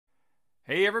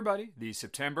Hey everybody, the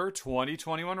September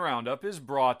 2021 Roundup is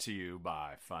brought to you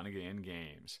by Fun Again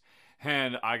Games.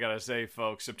 And I gotta say,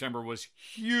 folks, September was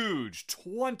huge.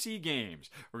 20 games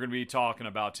we're gonna be talking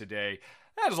about today.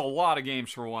 That is a lot of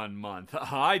games for 1 month.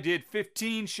 I did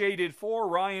 15 shaded 4,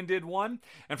 Ryan did 1.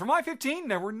 And for my 15,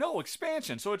 there were no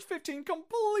expansions, so it's 15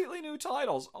 completely new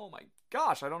titles. Oh my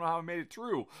gosh, I don't know how I made it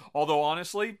through. Although,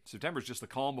 honestly, September's just the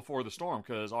calm before the storm,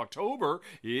 because October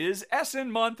is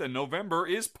Essen month and November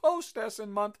is post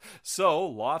Essen month. So,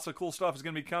 lots of cool stuff is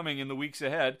going to be coming in the weeks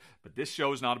ahead. But this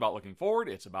show is not about looking forward,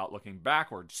 it's about looking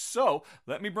backwards. So,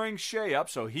 let me bring Shay up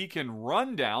so he can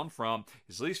run down from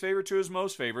his least favorite to his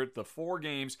most favorite the 4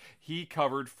 games he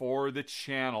covered for the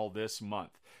channel this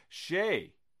month.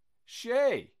 Shay,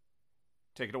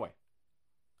 take it away.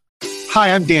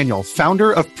 Hi, I'm Daniel,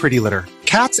 founder of Pretty Litter.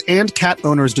 Cats and cat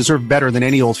owners deserve better than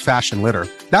any old-fashioned litter.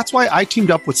 That's why I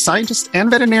teamed up with scientists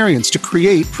and veterinarians to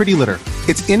create Pretty Litter.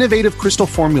 Its innovative crystal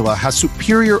formula has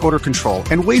superior odor control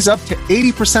and weighs up to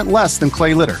 80% less than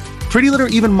clay litter. Pretty Litter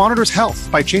even monitors health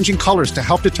by changing colors to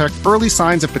help detect early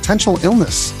signs of potential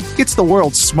illness. It's the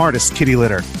world's smartest kitty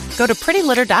litter. Go to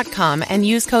prettylitter.com and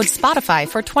use code SPOTIFY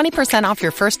for 20% off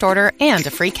your first order and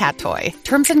a free cat toy.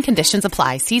 Terms and conditions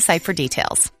apply. See site for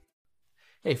details.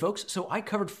 Hey folks, so I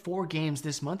covered 4 games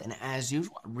this month, and as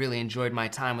usual, I really enjoyed my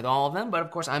time with all of them, but of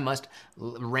course I must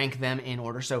rank them in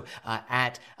order. So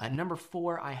at number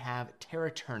 4, I have Terra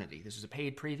Eternity. This is a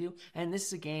paid preview, and this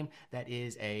is a game that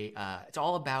is it's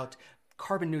all about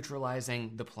carbon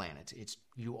neutralizing the planet.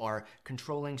 You are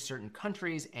controlling certain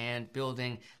countries and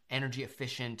building energy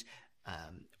efficient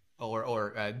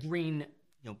or green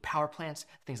power plants,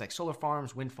 things like solar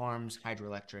farms, wind farms,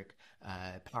 hydroelectric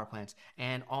power plants,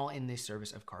 and all in the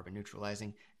service of carbon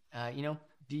neutralizing,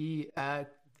 the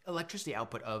electricity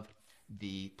output of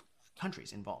the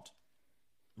countries involved.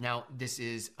 Now, this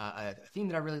is a theme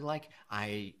that I really like.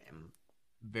 I am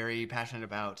very passionate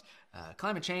about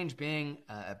climate change being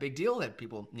a big deal that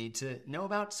people need to know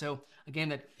about. So a game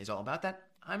that is all about that,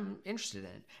 I'm interested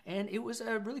in. And it was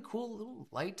a really cool little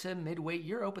light to mid-weight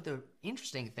Euro, but the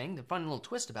interesting thing, the fun little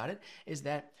twist about it, is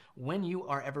that when you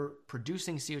are ever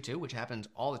producing CO2, which happens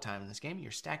all the time in this game,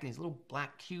 you're stacking these little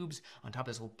black cubes on top of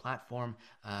this little platform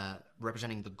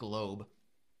representing the globe.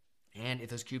 And if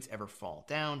those cubes ever fall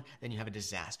down, then you have a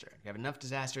disaster. If you have enough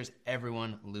disasters,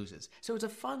 everyone loses. So it's a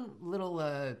fun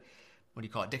little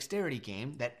dexterity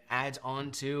game that adds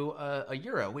on to a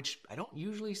Euro, which I don't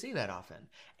usually see that often.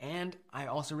 And I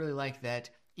also really like that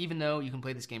even though you can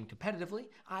play this game competitively,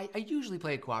 I usually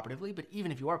play it cooperatively, but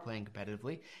even if you are playing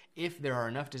competitively, if there are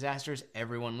enough disasters,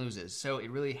 everyone loses. So it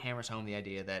really hammers home the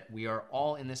idea that we are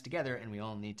all in this together and we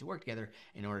all need to work together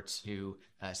in order to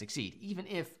succeed, even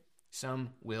if some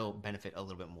will benefit a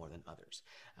little bit more than others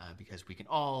because we can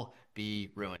all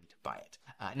be ruined by it.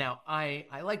 Now, I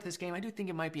like this game. I do think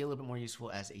it might be a little bit more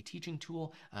useful as a teaching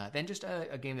tool than just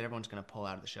a game that everyone's going to pull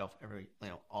out of the shelf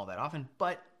all that often.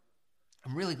 But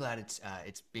I'm really glad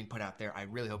it's being put out there. I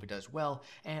really hope it does well,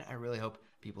 and I really hope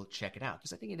people check it out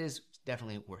because I think it is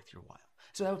definitely worth your while.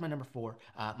 So that was my number 4.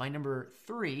 My number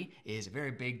 3 is a very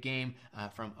big game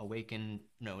from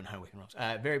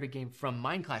very big game from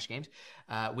Mind Clash Games,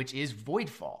 which is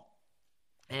Voidfall.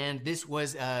 And this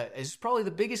is probably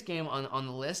the biggest game on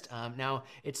the list. Now,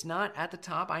 it's not at the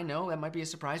top. I know that might be a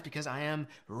surprise because I am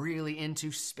really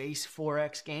into Space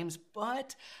 4X games,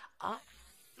 but I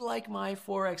like my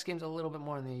 4X games a little bit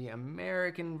more on the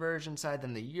American version side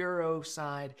than the Euro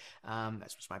side.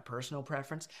 That's just my personal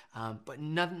preference. But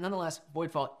nonetheless,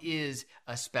 Voidfall is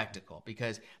a spectacle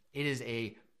because it is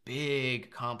a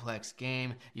big, complex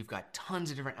game. You've got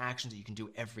tons of different actions that you can do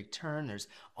every turn. There's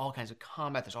all kinds of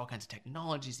combat. There's all kinds of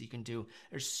technologies that you can do.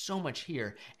 There's so much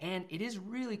here, and it is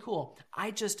really cool.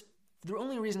 The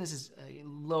only reason this is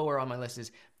lower on my list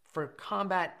is for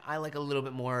combat, I like a little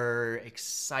bit more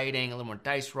exciting, a little more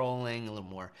dice rolling, a little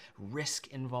more risk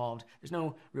involved. There's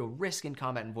no real risk in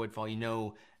combat in Voidfall. You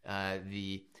know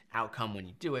the outcome when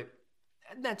you do it.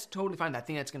 And that's totally fine. I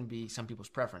think that's going to be some people's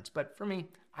preference. But for me,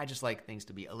 I just like things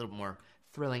to be a little more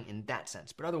thrilling in that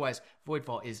sense. But otherwise,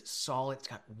 Voidfall is solid. It's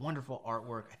got wonderful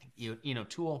artwork. I think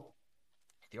Tool,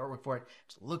 the artwork for it,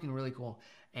 it's looking really cool.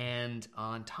 And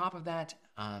on top of that,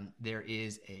 there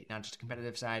is not just a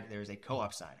competitive side, there's a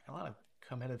co-op side. A lot of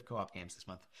competitive co-op games this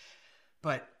month.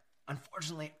 But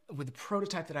unfortunately, with the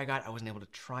prototype that I got, I wasn't able to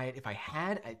try it. If I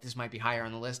had, this might be higher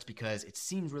on the list because it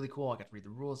seems really cool. I got to read the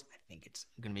rules. I think it's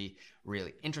going to be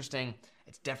really interesting.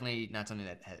 It's definitely not something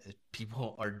that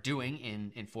people are doing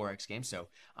in 4X games. So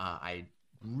I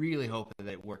really hope that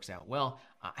it works out well.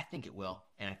 I think it will,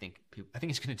 and I think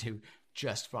it's going to do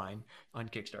just fine on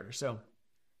Kickstarter. So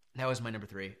That was my number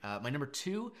 3. My number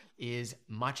 2 is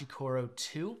Machikoro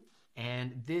 2.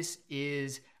 And this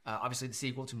is obviously the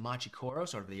sequel to Machikoro,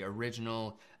 sort of the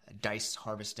original dice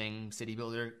harvesting city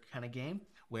builder kind of game,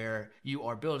 where you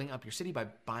are building up your city by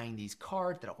buying these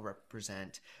cards that all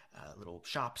represent little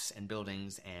shops and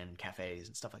buildings and cafes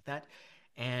and stuff like that.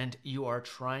 And you are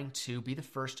trying to be the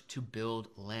first to build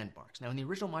landmarks. Now, in the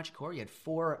original Machikoro, you had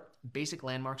 4 basic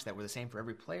landmarks that were the same for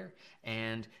every player,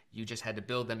 and you just had to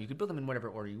build them. You could build them in whatever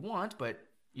order you want, but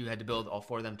you had to build all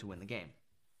 4 of them to win the game.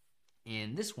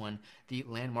 In this one, the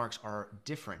landmarks are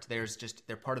different. They're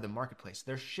part of the marketplace.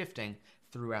 They're shifting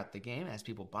throughout the game as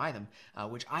people buy them,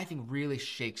 which I think really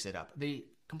shakes it up. The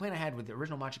complaint I had with the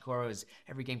original Machikoro is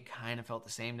every game kind of felt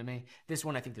the same to me. This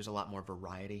one, I think there's a lot more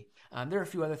variety. There are a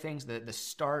few other things. The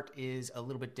start is a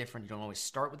little bit different. You don't always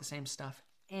start with the same stuff,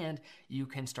 and you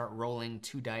can start rolling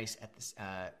 2 dice at this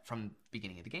from the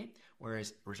beginning of the game,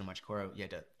 whereas original Machikoro, you had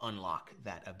to unlock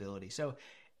that ability. So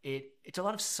it's a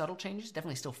lot of subtle changes.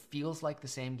 Definitely still feels like the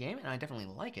same game, and I definitely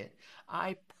like it.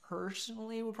 I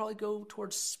personally would probably go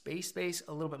towards Space Base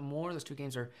a little bit more. Those 2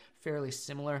 games are fairly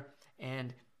similar,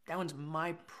 and that one's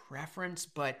my preference,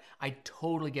 but I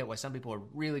totally get why some people are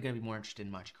really going to be more interested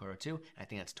in Machikoro 2. I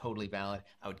think that's totally valid.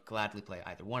 I would gladly play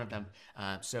either one of them.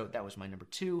 So that was my number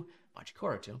 2,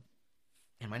 Machikoro 2.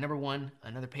 And my number 1,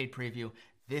 another paid preview.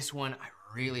 This one I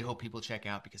really hope people check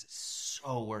out because it's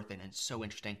so worth it and so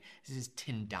interesting. This is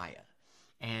Tindaya.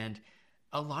 And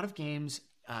a lot of games,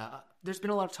 there's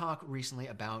been a lot of talk recently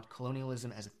about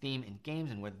colonialism as a theme in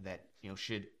games and whether that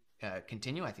should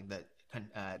continue. I think that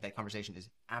that conversation is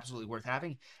absolutely worth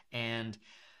having. And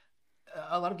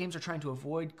a lot of games are trying to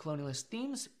avoid colonialist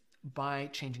themes by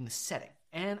changing the setting.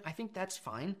 And I think that's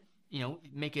fine.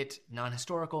 Make it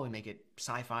non-historical, and make it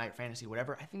sci-fi or fantasy,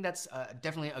 whatever. I think that's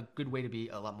definitely a good way to be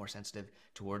a lot more sensitive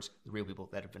towards the real people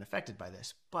that have been affected by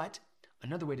this. But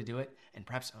another way to do it, and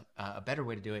perhaps a better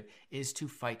way to do it, is to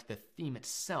fight the theme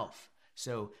itself.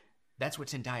 So that's what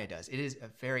Tindaya does. It is a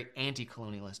very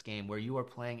anti-colonialist game where you are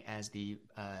playing as the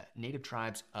native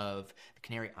tribes of the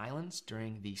Canary Islands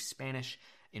during the Spanish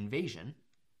invasion.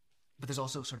 But there's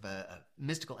also sort of a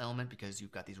mystical element because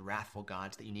you've got these wrathful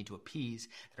gods that you need to appease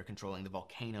that are controlling the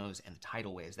volcanoes and the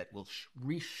tidal waves that will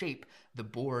reshape the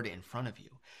board in front of you.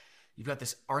 You've got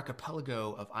this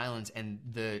archipelago of islands, and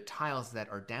the tiles that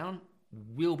are down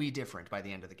will be different by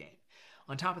the end of the game.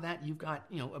 On top of that, you've got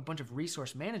a bunch of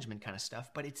resource management kind of stuff,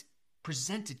 but it's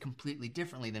presented completely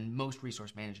differently than most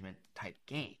resource management type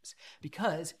games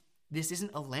because this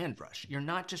isn't a land rush. You're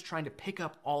not just trying to pick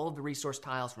up all of the resource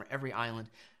tiles from every island.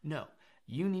 No,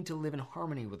 you need to live in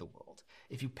harmony with the world.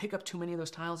 If you pick up too many of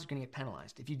those tiles, you're going to get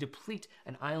penalized. If you deplete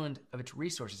an island of its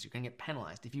resources, you're going to get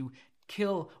penalized. If you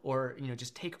kill or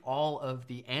just take all of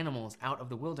the animals out of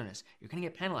the wilderness, you're going to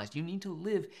get penalized. You need to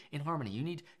live in harmony. You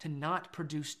need to not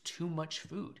produce too much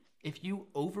food. If you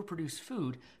overproduce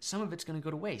food, some of it's going to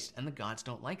go to waste, and the gods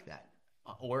don't like that.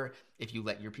 Or if you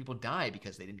let your people die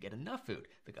because they didn't get enough food,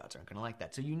 the gods aren't going to like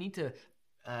that. So you need to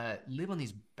live on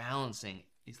these balancing.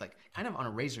 It's like kind of on a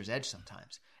razor's edge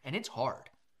sometimes, and it's hard.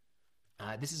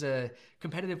 This is a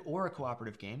competitive or a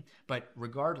cooperative game, but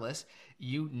regardless,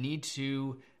 you need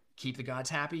to keep the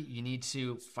gods happy. You need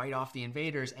to fight off the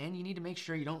invaders, and you need to make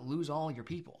sure you don't lose all your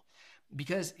people.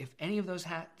 Because if any of those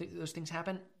things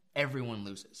happen, everyone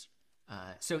loses.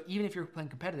 So even if you're playing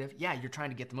competitive, you're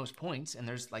trying to get the most points, and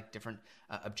there's like different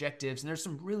objectives, and there's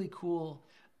some really cool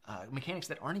mechanics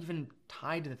that aren't even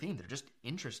tied to the theme. They're just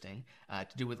interesting to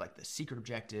do with like the secret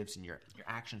objectives and your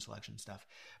action selection stuff.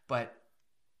 But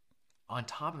on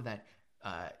top of that,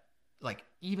 like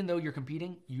even though you're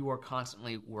competing, you are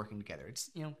constantly working together. It's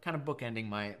kind of bookending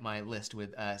my list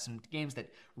with some games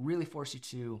that really force you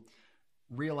to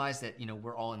realize that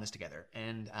we're all in this together,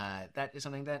 and that is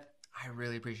something that I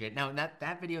really appreciate. Now,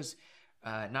 that video's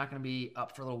not going to be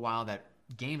up for a little while. That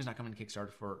game is not coming to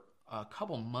Kickstarter for a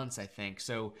couple months, I think.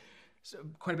 So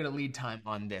quite a bit of lead time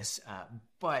on this.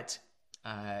 But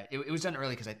it was done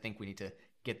early because I think we need to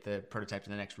get the prototype to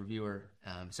the next reviewer.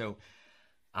 So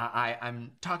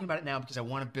I'm talking about it now because I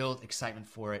want to build excitement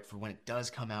for it for when it does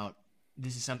come out.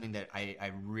 This is something that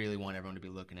I really want everyone to be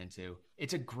looking into.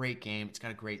 It's a great game. It's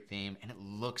got a great theme, and it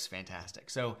looks fantastic.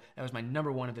 So that was my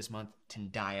number 1 of this month,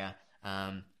 Tindaya.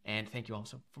 And thank you all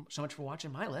so much for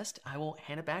watching my list. I will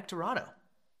hand it back to Rahdo.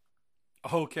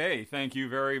 Okay, thank you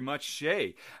very much,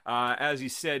 Shay. As he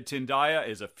said, Tindaya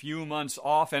is a few months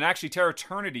off, and actually Terra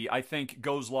Eternity, I think,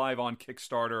 goes live on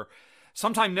Kickstarter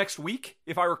sometime next week,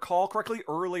 if I recall correctly,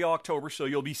 early October. So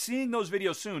you'll be seeing those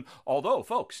videos soon. Although,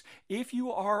 folks, if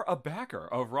you are a backer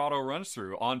of Rahdo Runs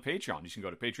Through on Patreon, you can go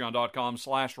to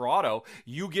patreon.com/Rahdo.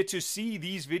 You get to see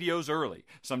these videos early.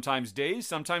 Sometimes days,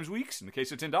 sometimes weeks. In the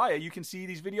case of Tendaya, you can see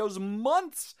these videos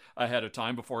months ahead of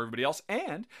time before everybody else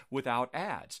and without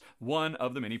ads. One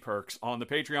of the many perks on the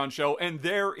Patreon show, and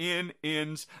therein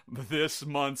ends this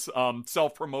month's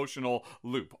self-promotional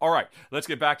loop. All right, let's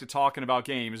get back to talking about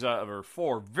games. Or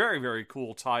 4 very, very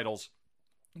cool titles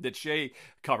that Shay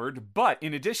covered. But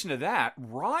in addition to that,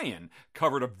 Ryan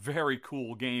covered a very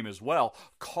cool game as well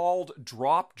called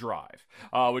Drop Drive,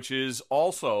 which is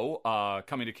also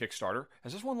coming to Kickstarter.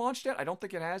 Has this one launched yet? I don't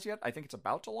think it has yet. I think it's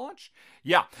about to launch.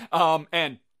 Yeah,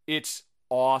 and it's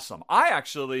awesome. I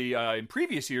actually, in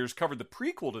previous years, covered the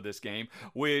prequel to this game,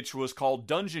 which was called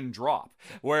Dungeon Drop,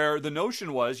 where the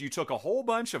notion was you took a whole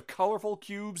bunch of colorful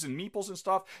cubes and meeples and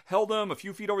stuff, held them a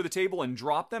few feet over the table and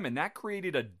dropped them, and that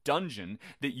created a dungeon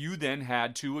that you then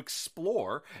had to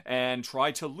explore and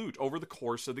try to loot over the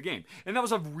course of the game. And that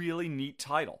was a really neat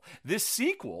title. This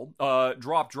sequel,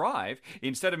 Drop Drive,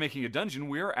 instead of making a dungeon,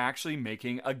 we're actually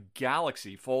making a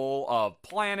galaxy full of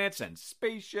planets and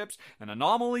spaceships and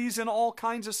anomalies and all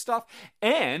kinds of stuff.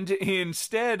 And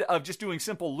instead of just doing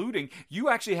simple looting, you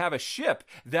actually have a ship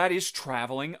that is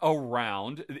traveling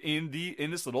around in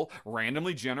this little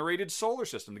randomly generated solar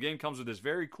system. The game comes with this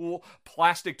very cool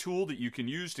plastic tool that you can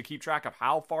use to keep track of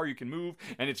how far you can move,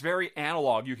 and it's very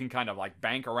analog. You can kind of like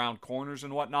bank around corners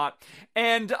and whatnot.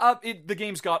 And the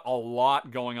game's got a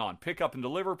lot going on. Pick up and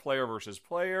deliver, player versus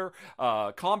player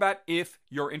combat if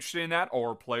you're interested in that,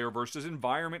 or player versus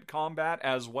environment combat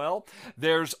as well.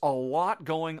 There's a lot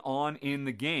going on in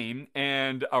the game,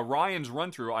 and Ryan's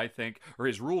run-through, I think, or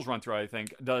his rules run-through, I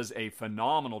think, does a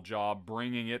phenomenal job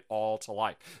bringing it all to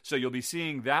life. So you'll be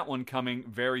seeing that one coming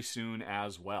very soon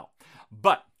as well.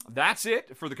 But that's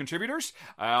it for the contributors.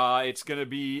 It's going to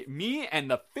be me and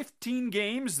the 15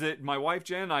 games that my wife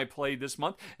Jen and I played this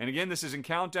month. And again, this is in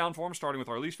countdown form, starting with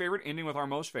our least favorite, ending with our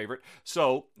most favorite.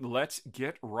 So let's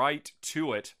get right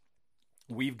to it.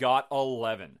 We've got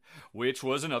 11, which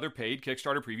was another paid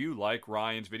Kickstarter preview like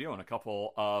Ryan's video and a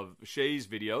couple of Shay's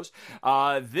videos.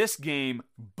 This game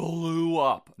blew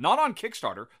up. Not on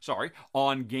Kickstarter, sorry,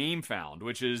 on GameFound,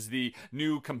 which is the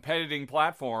new competitive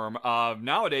platform.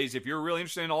 Nowadays, if you're really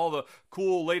interested in all the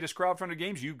cool latest crowdfunded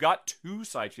games, you've got 2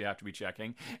 sites you have to be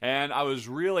checking. And I was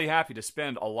really happy to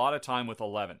spend a lot of time with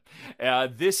 11.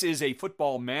 This is a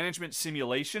football management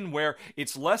simulation where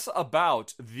it's less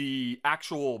about the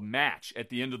actual match at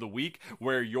the end of the week,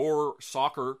 where your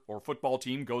soccer or football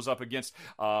team goes up against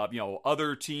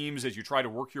other teams as you try to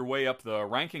work your way up the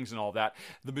rankings and all that.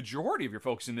 The majority of your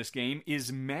focus in this game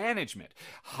is management,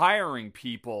 hiring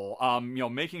people,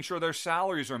 making sure their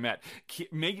salaries are met,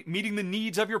 meeting the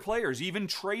needs of your players, even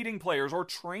trading players or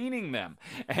training them.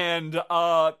 And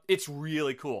it's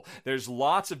really cool. There's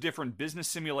lots of different business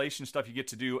simulation stuff you get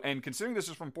to do, and considering this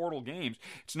is from Portal Games,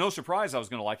 it's no surprise I was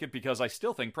going to like it, because I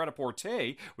still think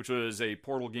Pret-a-Porter, which was a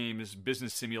Portal Games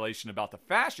business simulation about the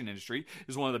fashion industry,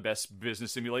 is one of the best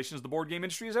business simulations the board game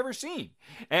industry has ever seen.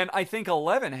 And I think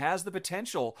 11 has the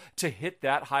potential to hit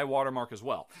that high watermark as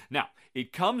well. Now,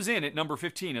 it comes in at number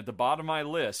 15 at the bottom of my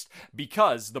list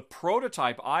because the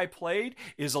prototype I played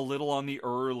is a little on the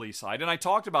early side. And I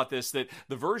talked about this, that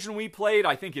the version we played,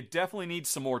 I think it definitely needs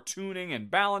some more tuning and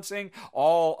balancing.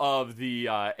 All of the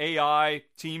AI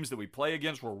teams that we play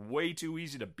against were way too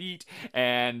easy to beat.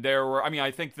 And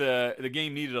I think the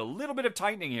game needed a little bit of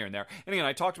tightening here and there. And again,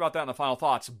 I talked about that in the final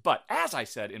thoughts. But as I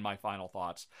said in my final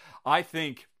thoughts, I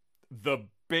think the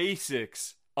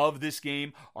basics of this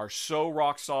game are so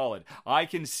rock solid. I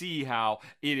can see how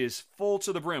it is full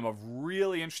to the brim of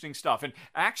really interesting stuff. And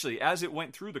actually, as it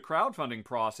went through the crowdfunding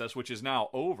process, which is now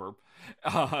over,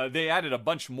 they added a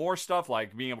bunch more stuff,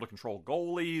 like being able to control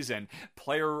goalies and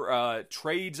player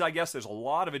trades, I guess. There's a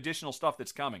lot of additional stuff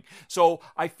that's coming. So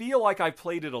I feel like I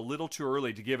played it a little too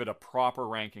early to give it a proper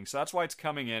ranking. So that's why it's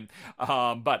coming in.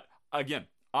 But again,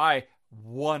 I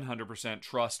 100%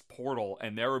 trust Portal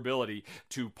and their ability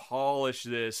to polish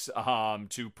this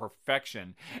to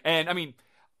perfection. And I mean,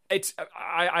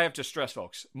 I have to stress,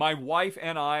 folks, my wife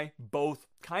and I both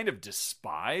kind of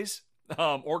despise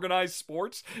organized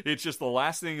sports. It's just the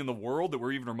last thing in the world that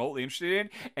we're even remotely interested in.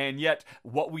 And yet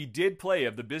what we did play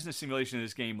of the business simulation of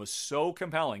this game was so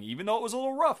compelling. Even though it was a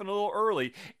little rough and a little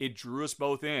early, it drew us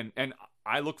both in. And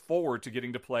I look forward to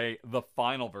getting to play the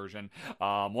final version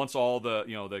once all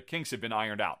the kinks have been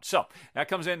ironed out. So that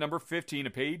comes in at number 15, a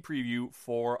paid preview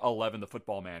for 11, the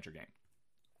Football Manager game.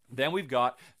 Then we've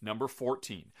got number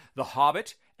 14, The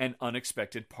Hobbit and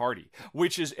Unexpected Party,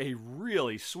 which is a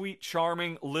really sweet,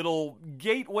 charming little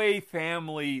gateway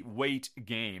family weight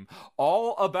game,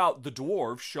 all about the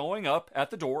dwarves showing up at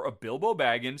the door of Bilbo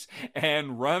Baggins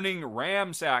and running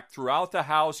ramsack throughout the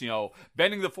house,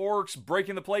 bending the forks,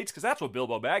 breaking the plates, because that's what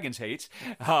Bilbo Baggins hates.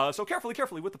 So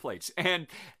carefully with the plates. And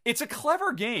it's a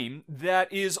clever game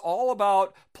that is all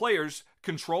about players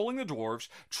controlling the dwarves,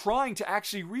 trying to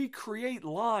actually recreate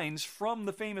lines from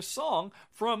the famous song,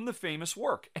 from the famous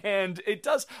work. And it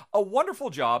does a wonderful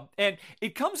job. And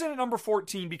it comes in at number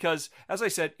 14 because, as I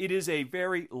said, it is a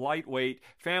very lightweight,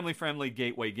 family-friendly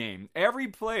gateway game. Every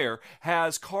player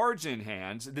has cards in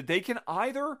hand that they can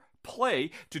either play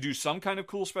to do some kind of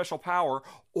cool special power,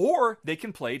 or they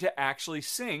can play to actually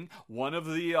sing one of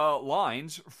the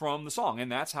lines from the song,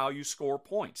 and that's how you score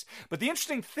points. But the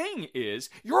interesting thing is,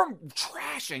 you're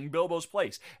trashing Bilbo's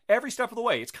place every step of the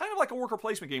way. It's kind of like a worker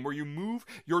placement game where you move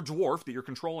your dwarf that you're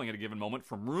controlling at a given moment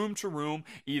from room to room,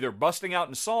 either busting out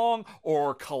in song,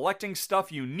 or collecting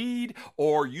stuff you need,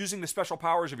 or using the special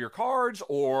powers of your cards,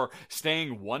 or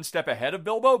staying one step ahead of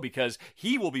Bilbo because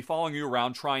he will be following you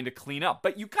around trying to clean up.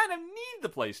 But you kind of need the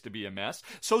place to be a mess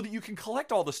so that you can collect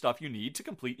all the stuff you need to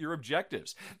complete your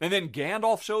objectives. And then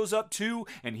Gandalf shows up too,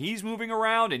 and he's moving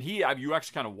around, and you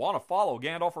actually kind of want to follow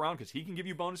Gandalf around because he can give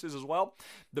you bonuses as well.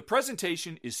 The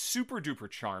presentation is super duper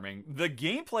charming. The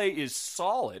gameplay is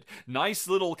solid. Nice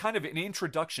little kind of an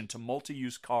introduction to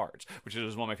multi-use cards, which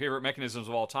is one of my favorite mechanisms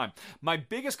of all time. My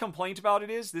biggest complaint about it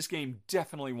is this game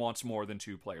definitely wants more than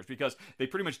 2 players because they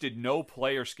pretty much did no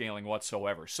player scaling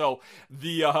whatsoever. So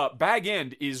the bag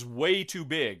end is way too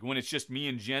big when it's just me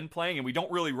and Jen playing, and we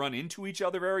don't really run into each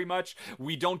other very much.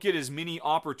 We don't get as many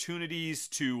opportunities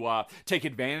to take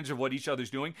advantage of what each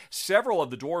other's doing. Several of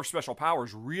the dwarf special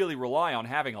powers really rely on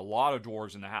having a lot of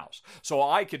dwarves in the house. So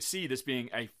I could see this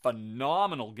being a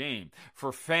phenomenal game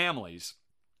for families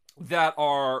that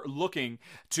are looking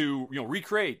to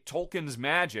recreate Tolkien's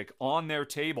magic on their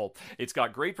table. It's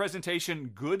got great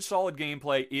presentation, good solid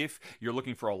gameplay. If you're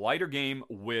looking for a lighter game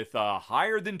with a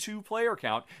higher than 2 player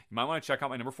count, you might want to check out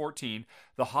my number 14,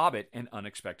 The Hobbit and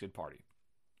Unexpected Party.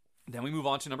 Then we move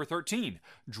on to number 13,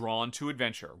 Drawn to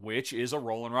Adventure, which is a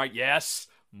roll and write. Yes,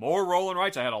 more roll and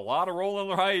writes. I had a lot of roll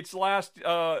and writes last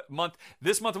month.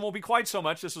 This month it won't be quite so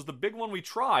much. This was the big one we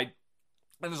tried.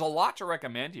 And there's a lot to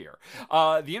recommend here.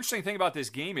 The interesting thing about this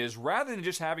game is, rather than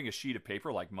just having a sheet of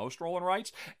paper like most roll and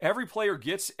writes, every player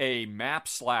gets a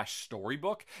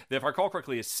map/storybook that, if I recall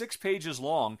correctly, is 6 pages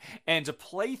long. And to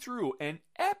play through an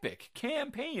epic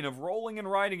campaign of rolling and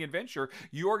writing adventure,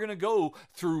 you are going to go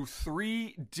through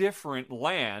 3 different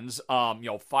lands,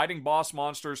 fighting boss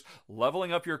monsters,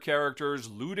 leveling up your characters,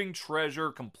 looting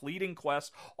treasure, completing quests,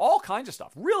 all kinds of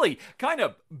stuff. Really kind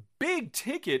of big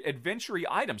ticket adventure-y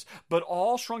items, but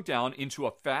all shrunk down into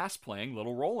a fast-playing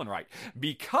little roll and write.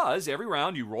 Because every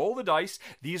round you roll the dice,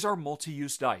 these are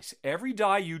multi-use dice. Every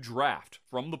die you draft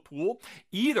from the pool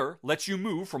either lets you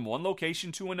move from one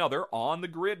location to another on the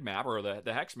grid map or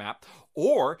the hex map,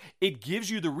 or it gives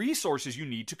you the resources you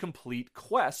need to complete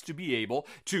quests to be able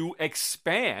to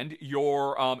expand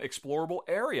your explorable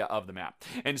area of the map.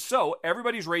 And so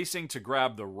everybody's racing to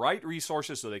grab the right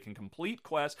resources so they can complete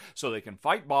quests, so they can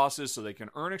fight bosses, so they can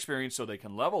earn experience, so they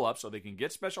can level up, so they can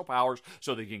get special powers,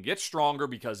 so they can get stronger,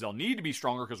 because they'll need to be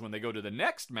stronger because when they go to the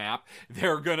next map,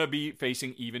 they're going to be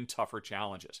facing even tougher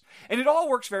challenges. And it all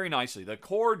works very nicely. The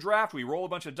core draft, we roll a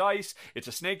bunch of dice. It's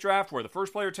a snake draft where the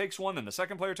first player takes one, then the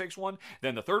second player takes one,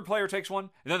 then the third player takes one,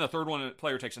 and then the third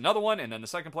player takes another one, and then the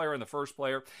second player and the first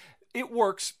player. It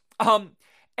works.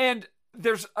 And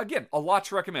there's, again, a lot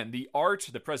to recommend. The art,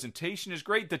 the presentation is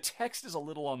great. The text is a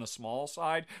little on the small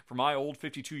side. For my old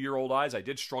 52-year-old eyes, I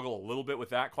did struggle a little bit with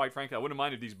that, quite frankly. I wouldn't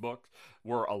mind if these books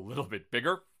were a little bit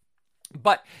bigger.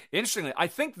 But interestingly, I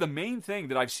think the main thing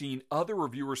that I've seen other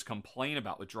reviewers complain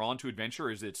about with Drawn to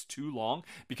Adventure is it's too long,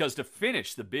 because to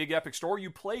finish the big epic story, you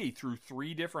play through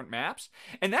 3 different maps,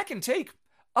 and that can take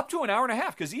up to an hour and a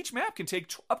half, because each map can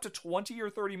take up to 20 or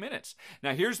 30 minutes.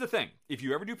 Now, here's the thing. If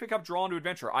you ever do pick up Drawn to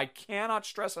Adventure, I cannot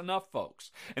stress enough,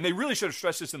 folks, and they really should have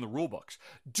stressed this in the rule books,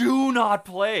 do not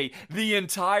play the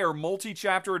entire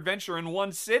multi-chapter adventure in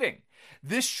one sitting.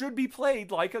 This should be played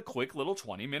like a quick little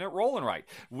 20-minute roll and write.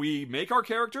 We make our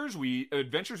characters, we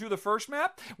adventure through the first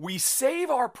map, we save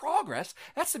our progress.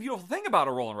 That's the beautiful thing about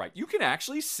a roll and write. You can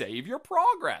actually save your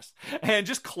progress and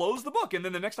just close the book. And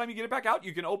then the next time you get it back out,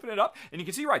 you can open it up and you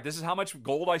can see, right, this is how much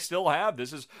gold I still have.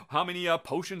 This is how many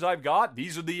potions I've got.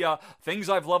 These are the things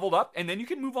I've leveled up. And then you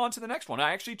can move on to the next one.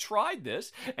 I actually tried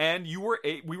this, and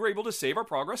we were able to save our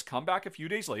progress, come back a few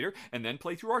days later, and then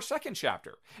play through our second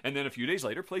chapter. And then a few days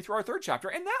later, play through our third third chapter,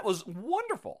 and that was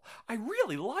wonderful. I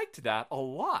really liked that a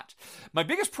lot. My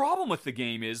biggest problem with the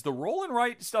game is the roll and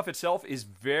write stuff itself is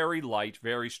very light,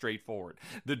 very straightforward.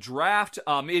 The draft,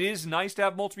 it is nice to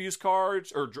have multiple use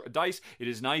cards or dice. It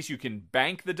is nice you can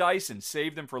bank the dice and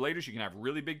save them for later, so you can have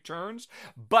really big turns.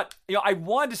 But I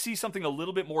wanted to see something a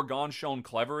little bit more Gone Shown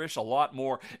Cleverish, a lot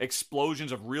more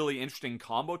explosions of really interesting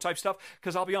combo type stuff.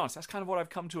 Because I'll be honest, that's kind of what I've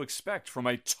come to expect from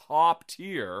a top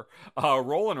tier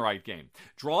roll and write game.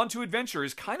 Drawn to Adventure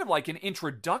is kind of like an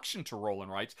introduction to roll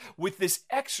and writes with this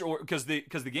extra, because the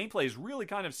gameplay is really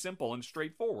kind of simple and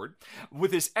straightforward,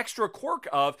 with this extra quirk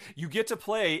of you get to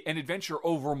play an adventure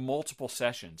over multiple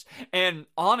sessions. And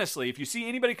honestly, if you see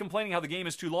anybody complaining how the game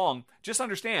is too long, just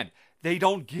understand, they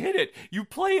don't get it. You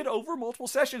play it over multiple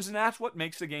sessions, and that's what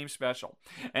makes the game special.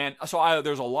 And so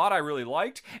there's a lot I really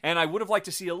liked, and I would have liked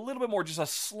to see a little bit more, just a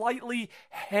slightly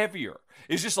heavier.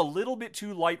 It's just a little bit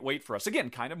too lightweight for us.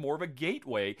 Again, kind of more of a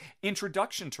gateway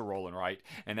introduction to roll and write,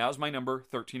 and that was my number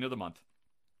 13 of the month,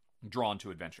 Drawn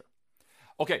to Adventure.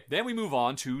 Okay, then we move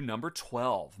on to number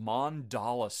 12,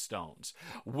 Mandala Stones,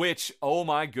 which, oh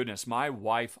my goodness, my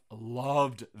wife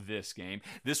loved this game.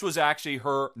 This was actually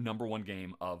her number one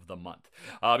game of the month.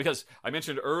 Because I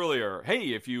mentioned earlier,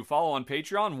 hey, if you follow on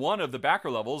Patreon, one of the backer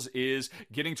levels is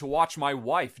getting to watch my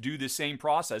wife do the same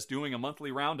process, doing a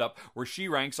monthly roundup where she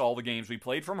ranks all the games we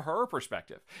played from her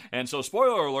perspective. And so,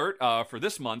 spoiler alert, for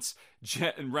this month's,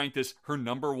 Jen ranked this her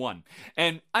number one.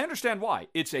 And I understand why.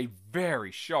 It's a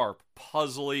very sharp,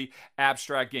 puzzly,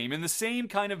 abstract game in the same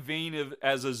kind of vein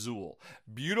as Azul.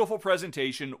 Beautiful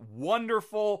presentation,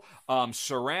 wonderful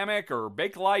ceramic or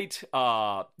bakelite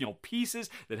pieces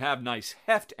that have nice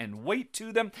heft and weight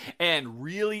to them, and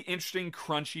really interesting,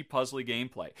 crunchy, puzzly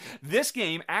gameplay. This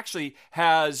game actually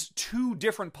has two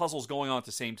different puzzles going on at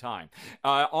the same time.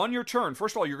 On your turn,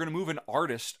 first of all, you're going to move an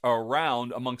artist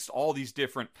around amongst all these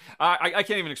different... I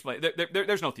can't even explain.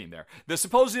 There's no theme there.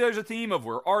 Supposedly there's a theme of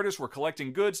we're artists, we're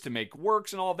collecting goods to make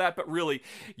works and all of that, but really,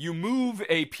 you move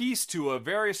a piece to a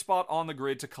various spot on the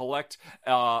grid to collect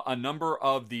a number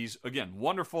of these, again,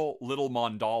 wonderful little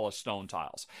mandala stone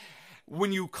tiles.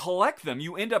 When you collect them,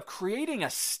 you end up creating a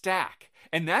stack.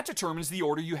 And that determines the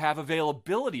order you have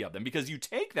availability of them, because you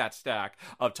take that stack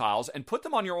of tiles and put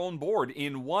them on your own board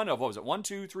in one of, 5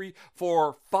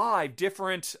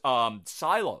 different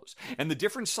silos. And the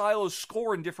different silos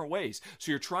score in different ways. So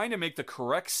you're trying to make the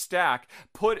correct stack,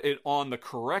 put it on the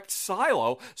correct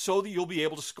silo so that you'll be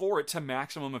able to score it to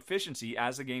maximum efficiency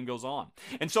as the game goes on.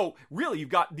 And so really, you've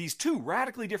got these two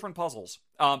radically different puzzles.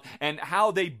 And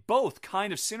how they both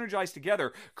kind of synergize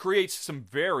together creates some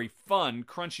very fun,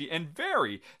 crunchy, and very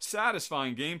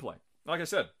satisfying gameplay. Like I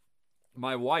said,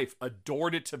 my wife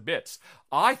adored it to bits.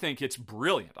 I think it's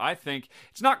brilliant. I think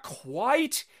it's not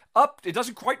quite up, it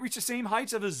doesn't quite reach the same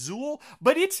heights of Azul,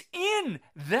 but it's in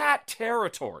that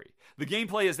territory. The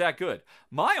gameplay is that good.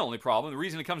 My only problem, the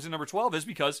reason it comes in number 12, is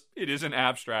because it is an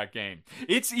abstract game.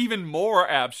 It's even more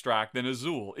abstract than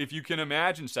Azul, if you can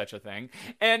imagine such a thing.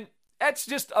 And that's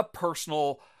just a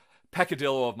personal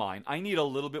peccadillo of mine. I need a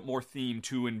little bit more theme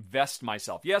to invest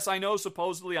myself. Yes, I know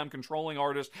supposedly I'm controlling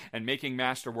artists and making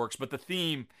masterworks, but the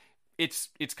theme, it's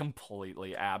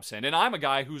completely absent. And I'm a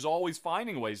guy who's always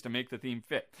finding ways to make the theme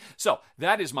fit. So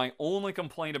that is my only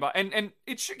complaint about, and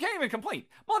can't even complain.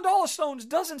 Mandala Stones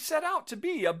doesn't set out to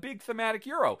be a big thematic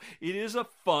Euro. It is a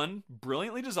fun,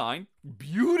 brilliantly designed,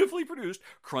 beautifully produced,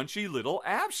 crunchy little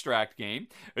abstract game.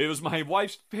 It was my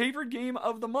wife's favorite game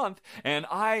of the month, and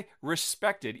I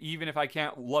respect it, even if I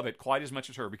can't love it quite as much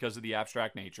as her because of the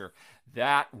abstract nature.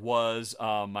 That was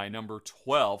my number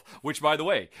 12, which, by the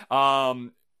way,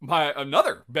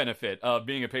 another benefit of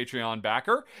being a Patreon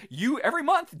backer, every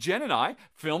month, Jen and I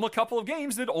film a couple of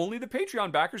games that only the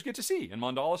Patreon backers get to see, and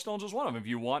Mandala Stones was one of them, if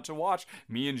you want to watch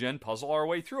me and Jen puzzle our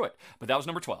way through it. But that was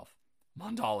number 12,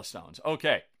 Mandala Stones.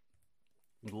 Okay,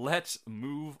 let's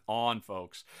move on,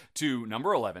 folks, to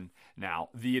number 11. Now,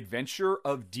 The Adventure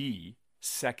of D,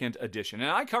 2nd edition. And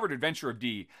I covered Adventure of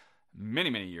D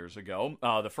many years ago,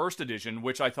 the first edition,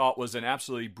 which I thought was an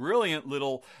absolutely brilliant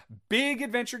little big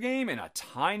adventure game in a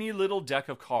tiny little deck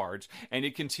of cards, and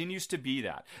it continues to be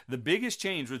that. The biggest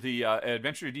change with the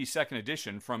Adventure of D 2nd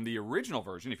edition from the original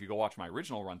version, if you go watch my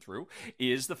original run through,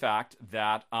 is the fact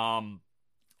that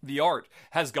the art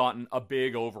has gotten a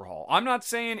big overhaul. I'm not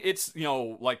saying it's,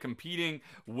 like competing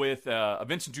with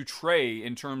Vincent Dutrait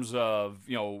in terms of,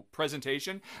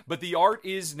 presentation, but the art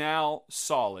is now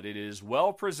solid. It is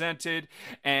well presented,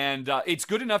 and it's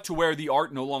good enough to where the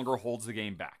art no longer holds the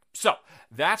game back. So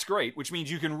that's great, which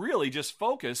means you can really just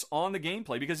focus on the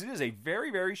gameplay because it is a very,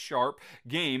 very sharp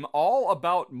game all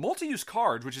about multi-use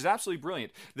cards, which is absolutely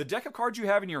brilliant. The deck of cards you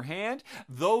have in your hand,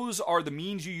 those are the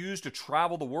means you use to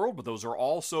travel the world, but those are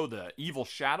also the evil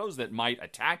shadows that might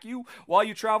attack you while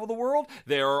you travel the world.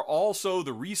 They are also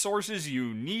the resources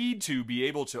you need to be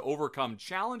able to overcome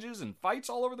challenges and fights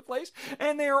all over the place,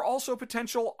 and they are also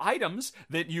potential items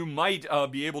that you might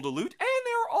be able to loot, and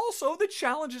they are also the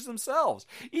challenges themselves.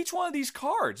 Each one of these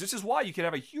cards, this is why you could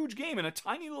have a huge game in a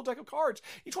tiny little deck of cards.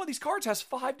 Each one of these cards has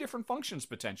 5 different functions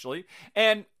potentially,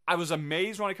 and I was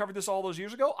amazed when I covered this all those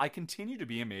years ago. I continue to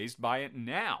be amazed by it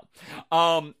now.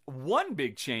 One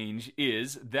big change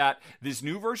is that this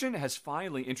new version has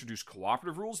finally introduced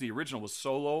cooperative rules. The original was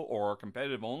solo or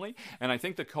competitive only, and I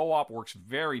think the co-op works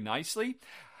very nicely.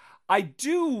 I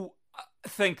do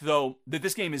think, though, that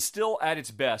this game is still at its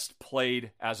best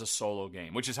played as a solo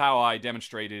game, which is how I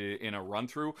demonstrated it in a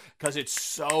run-through, because it's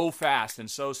so fast and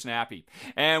so snappy.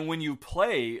 And when you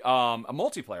play a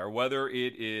multiplayer, whether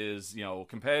it is,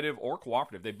 competitive or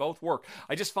cooperative, they both work.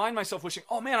 I just find myself wishing,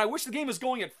 oh man, I wish the game was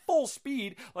going at full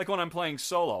speed like when I'm playing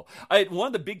solo. One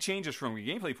of the big changes from a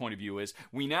gameplay point of view is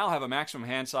we now have a maximum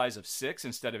hand size of 6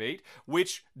 instead of 8,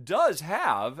 which does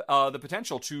have the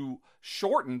potential to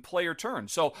shorten player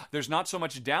turns. So there's not so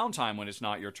much downtime when it's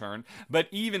not your turn. But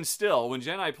even still, when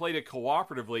Jen and I played it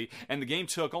cooperatively and the game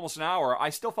took almost an hour,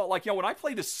 I still felt like, when I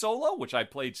played this solo, which I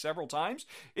played several times,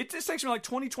 it just takes me like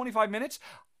 20, 25 minutes.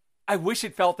 I wish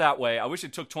it felt that way. I wish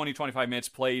it took 20, 25 minutes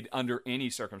played under any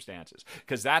circumstances,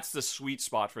 because that's the sweet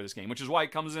spot for this game, which is why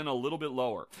it comes in a little bit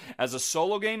lower. As a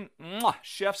solo game,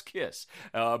 chef's kiss.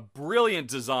 Brilliant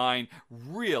design,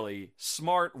 really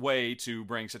smart way to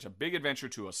bring such a big adventure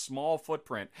to a small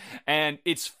footprint, and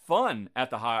it's fun at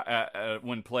the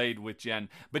when played with Jen,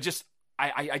 but just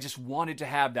I just wanted to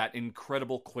have that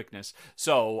incredible quickness.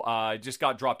 So I just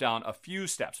got dropped down a few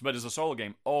steps. But as a solo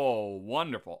game, oh,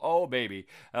 wonderful. Oh, baby.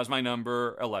 That was my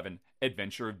number 11,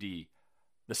 Adventure of D,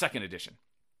 the second edition.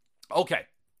 Okay.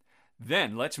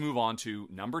 Then let's move on to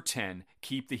number 10,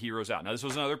 Keep the Heroes Out. Now, this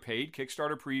was another paid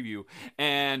Kickstarter preview.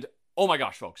 And oh my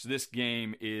gosh, folks, this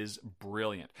game is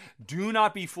brilliant. Do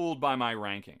not be fooled by my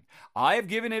ranking. I have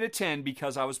given it a 10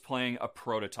 because I was playing a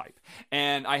prototype.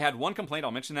 And I had one complaint,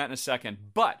 I'll mention that in a second,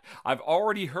 but I've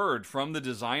already heard from the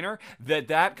designer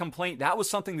that complaint, that was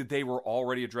something that they were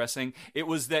already addressing. It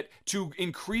was that to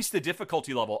increase the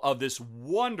difficulty level of this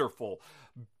wonderful,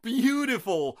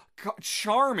 beautiful,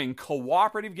 charming,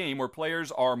 cooperative game where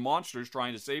players are monsters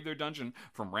trying to save their dungeon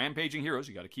from rampaging heroes,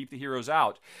 you got to keep the heroes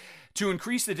out. To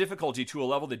increase the difficulty to a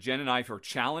level that Jen and I were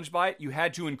challenged by it, you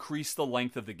had to increase the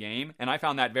length of the game, and I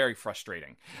found that very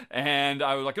frustrating. And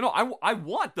I was like, no, I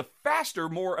want the faster,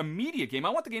 more immediate game. I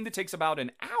want the game that takes about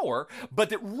an hour, but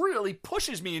that really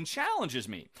pushes me and challenges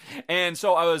me. And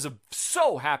so I was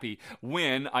so happy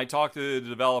when I talked to the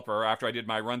developer after I did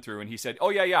my run-through, and he said, oh,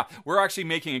 yeah, we're actually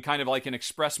making it kind of like an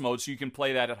express mode so you can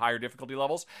play that at higher difficulty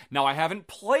levels. Now, I haven't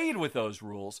played with those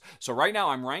rules, so right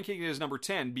now I'm ranking it as number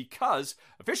 10 because,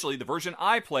 officially, the version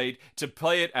I played, to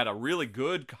play it at a really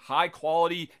good,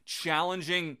 high-quality,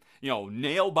 challenging,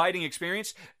 nail-biting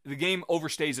experience, the game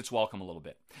overstays its welcome a little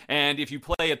bit. And if you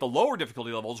play at the lower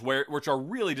difficulty levels, which are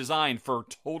really designed for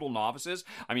total novices,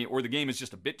 or the game is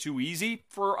just a bit too easy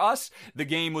for us, the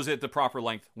game was at the proper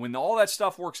length. When all that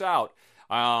stuff works out,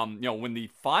 when the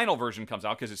final version comes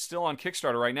out, because it's still on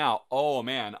Kickstarter right now, oh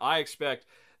man, I expect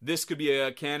this could be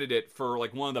a candidate for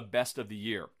like one of the best of the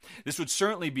year. This would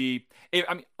certainly be,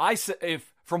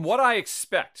 if from what I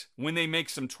expect when they make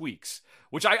some tweaks,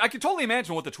 which I could totally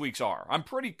imagine what the tweaks are. I'm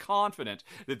pretty confident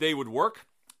that they would work.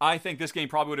 I think this game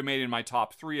probably would have made it in my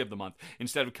top 3 of the month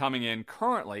instead of coming in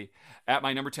currently at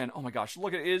my number 10. Oh my gosh,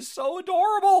 look at it. It is so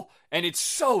adorable. And it's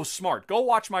so smart. Go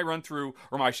watch my run through,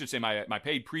 or I should say my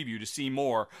paid preview to see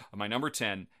more of my number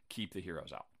 10, Keep the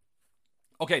Heroes Out.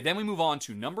 Okay, then we move on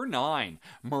to number 9,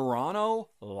 Murano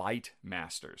Light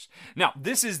Masters. Now,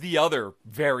 this is the other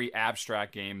very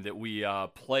abstract game that we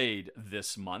played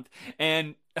this month,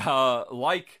 and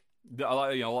like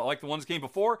the ones that came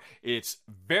before, it's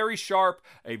very sharp,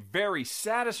 a very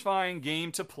satisfying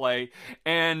game to play,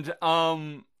 and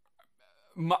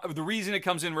the reason it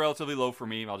comes in relatively low for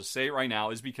me, I'll just say it right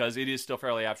now, is because it is still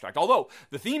fairly abstract. Although,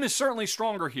 the theme is certainly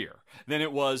stronger here than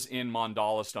it was in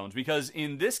Mandala Stones, because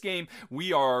in this game,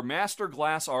 we are master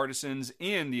glass artisans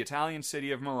in the Italian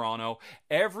city of Murano.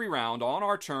 Every round, on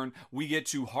our turn, we get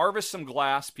to harvest some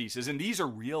glass pieces, and these are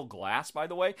real glass, by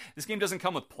the way. This game doesn't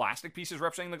come with plastic pieces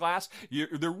representing the glass.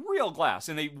 They're real glass,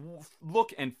 and they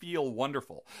look and feel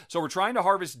wonderful. So we're trying to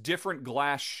harvest different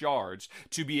glass shards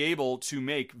to be able to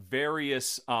make various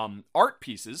art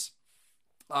pieces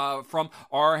from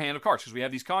our hand of cards, because we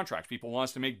have these contracts. People want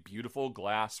us to make beautiful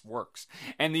glass works.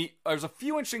 And there's a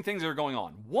few interesting things that are going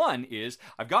on. One is,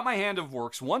 I've got my hand of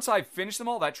works. Once I've finished them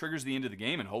all, that triggers the end of the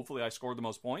game, and hopefully I scored the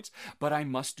most points, but I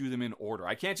must do them in order.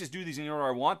 I can't just do these in the order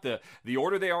I want. The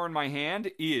order they are in my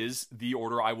hand is the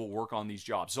order I will work on these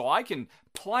jobs. So I can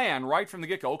plan right from the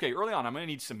get-go, okay, early on I'm going to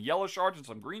need some yellow shards and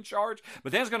some green shards,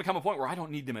 but then there's going to come a point where I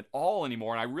don't need them at all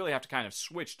anymore, and I really have to kind of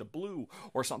switch to blue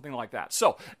or something like that.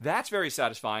 So that's very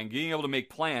satisfying, being able to make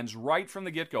plans right from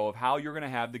the get-go of how you're going to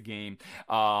have the game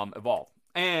evolve.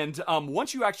 And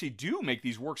once you actually do make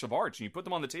these works of art and you put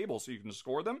them on the table so you can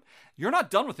score them, you're not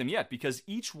done with them yet, because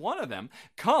each one of them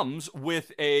comes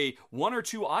with one or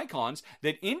two icons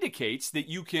that indicates that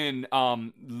you can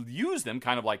use them,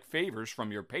 kind of like favors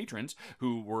from your patrons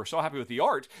who were so happy with the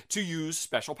art, to use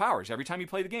special powers. Every time you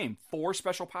play the game, 4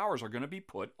 special powers are going to be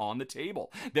put on the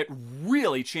table that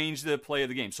really change the play of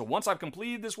the game. So once I've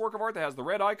completed this work of art that has the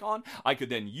red icon, I could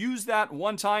then use that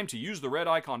one time to use the red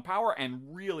icon power and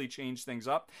really change things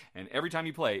up, and every time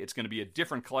you play, it's going to be a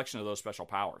different collection of those special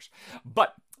powers.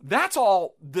 But that's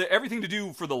all everything to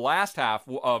do for the last half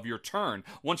of your turn.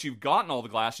 Once you've gotten all the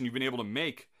glass and you've been able to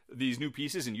make these new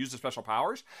pieces and use the special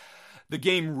powers, the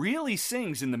game really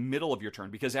sings in the middle of your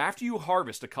turn, because after you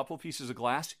harvest a couple of pieces of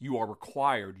glass, you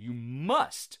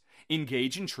must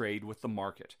engage in trade with the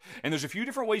market. And there's a few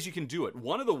different ways you can do it.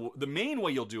 One of the main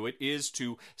way you'll do it is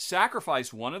to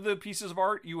sacrifice one of the pieces of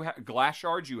art glass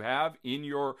shards you have in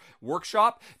your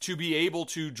workshop to be able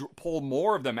to pull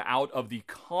more of them out of the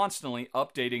constantly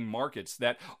updating markets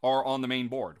that are on the main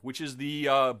board, which is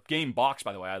the game box,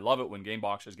 by the way. I love it when game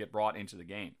boxes get brought into the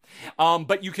game.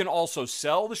 But you can also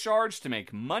sell the shards to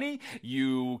make money.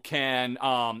 You can,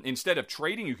 instead of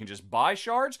trading, you can just buy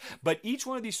shards. But each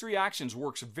one of these 3 actions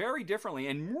works very differently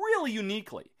and really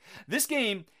uniquely. This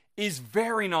game is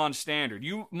very non-standard.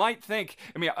 You might think,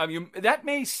 I mean, that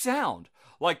may sound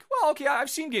like, well, okay, I've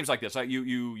seen games like this.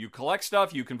 You collect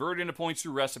stuff, you convert it into points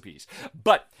through recipes.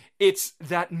 But it's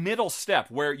that middle step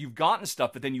where you've gotten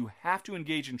stuff, but then you have to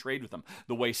engage in trade with them.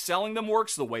 The way selling them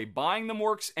works, the way buying them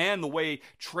works, and the way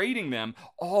trading them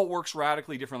all works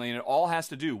radically differently. And it all has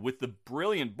to do with the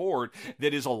brilliant board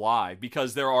that is alive,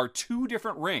 because there are 2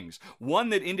 different rings. One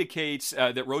that indicates,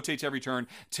 that rotates every turn,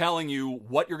 telling you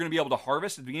what you're going to be able to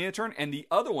harvest at the beginning of the turn, and the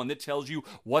other one that tells you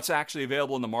what's actually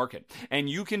available in the market. And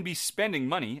you can be spending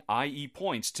money, i.e.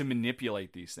 points, to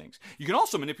manipulate these things. You can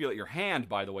also manipulate your hand,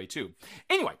 by the way, too.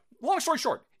 Anyway, long story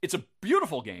short, it's a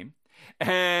beautiful game,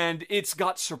 and it's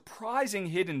got surprising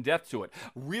hidden depth to it.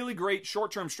 Really great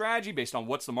short-term strategy based on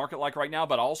what's the market like right now,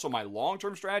 but also my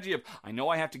long-term strategy of, I know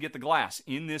I have to get the glass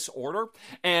in this order,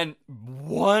 and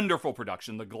wonderful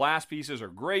production. The glass pieces are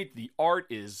great. The art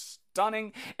is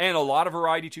stunning, and a lot of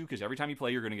variety too, because every time you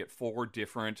play, you're going to get 4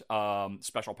 different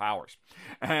special powers.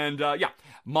 And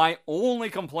my only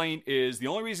complaint is, the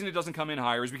only reason it doesn't come in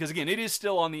higher is because, again, it is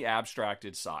still on the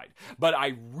abstracted side, but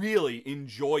I really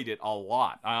enjoyed it a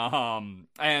lot.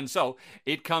 And so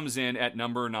it comes in at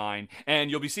number 9,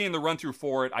 and you'll be seeing the run through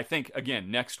for it, I think,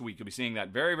 again, next week. You'll be seeing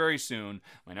that very, very soon.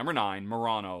 My number 9,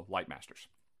 Murano Lightmasters.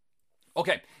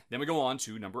 Okay, then we go on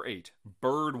to number 8,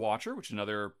 Birdwatcher, which is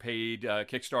another paid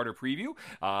Kickstarter preview.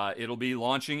 It'll be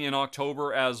launching in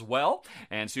October as well,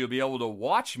 and so you'll be able to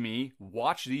watch me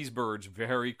watch these birds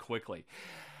very quickly.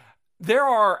 There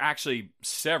are actually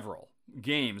several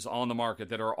games on the market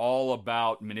that are all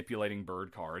about manipulating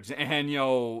bird cards, and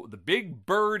the big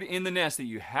bird in the nest that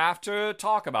you have to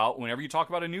talk about whenever you talk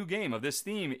about a new game of this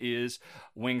theme is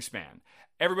Wingspan.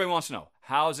 Everybody wants to know,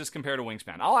 how does this compare to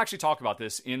Wingspan? I'll actually talk about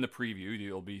this in the preview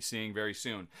you'll be seeing very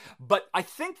soon. But I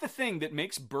think the thing that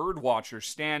makes Birdwatcher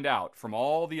stand out from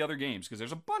all the other games, because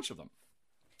there's a bunch of them,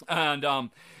 and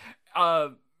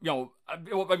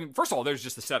first of all, there's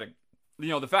just the setting.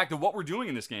 The fact that what we're doing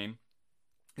in this game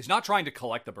is not trying to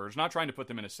collect the birds, not trying to put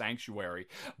them in a sanctuary,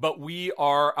 but we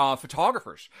are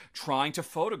photographers trying to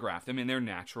photograph them in their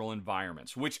natural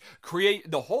environments, which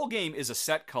create, the whole game is a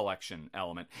set collection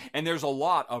element. And there's a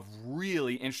lot of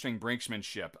really interesting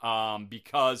brinksmanship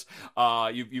because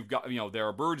you've got, there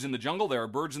are birds in the jungle, there are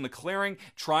birds in the clearing,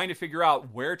 trying to figure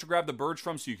out where to grab the birds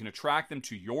from so you can attract them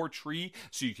to your tree,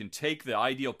 so you can take the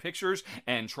ideal pictures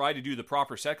and try to do the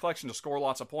proper set collection to score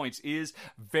lots of points is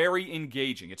very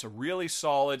engaging. It's a really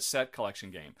solid set collection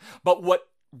game. But what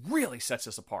really sets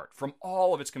us apart from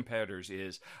all of its competitors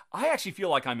is I actually feel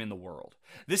like I'm in the world.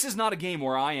 This is not a game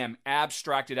where I am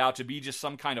abstracted out to be just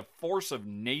some kind of force of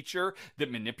nature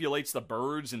that manipulates the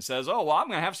birds and says, oh, well, I'm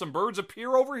going to have some birds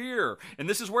appear over here, and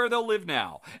this is where they'll live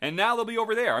now, and now they'll be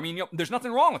over there. I mean, there's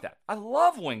nothing wrong with that. I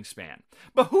love Wingspan.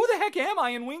 But who the heck am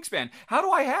I in Wingspan? How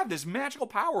do I have this magical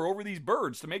power over these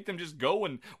birds to make them just go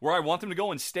and where I want them to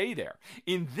go and stay there?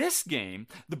 In this game,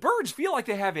 the birds feel like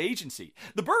they have agency.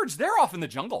 The birds, they're off in the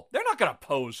jungle. They're not going to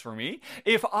pose for me.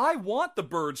 If I want the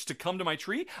birds to come to my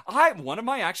tree, one of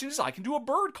my actions is I can do a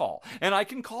bird call, and I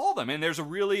can call them. And there's a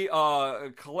really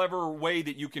clever way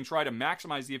that you can try to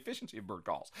maximize the efficiency of bird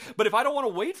calls. But if I don't want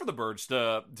to wait for the birds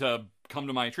to come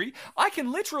to my tree, I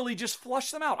can literally just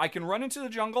flush them out. I can run into the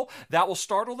jungle. That will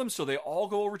startle them, so they all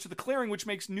go over to the clearing, which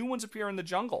makes new ones appear in the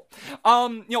jungle.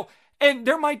 And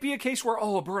there might be a case where,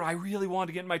 a bird I really wanted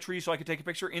to get in my tree so I could take a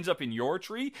picture ends up in your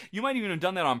tree. You might even have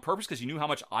done that on purpose because you knew how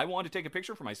much I wanted to take a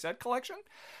picture for my set collection.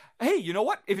 Hey, you know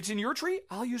what? If it's in your tree,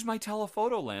 I'll use my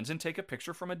telephoto lens and take a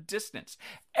picture from a distance.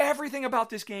 Everything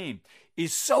about this game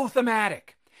is so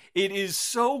thematic. It is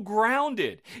so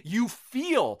grounded. You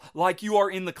feel like you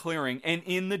are in the clearing and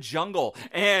in the jungle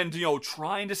and,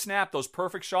 trying to snap those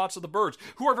perfect shots of the birds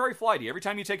who are very flighty. Every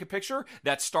time you take a picture,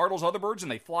 that startles other birds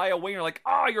and they fly away and you're like,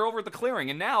 you're over at the clearing.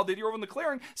 And now that you're over in the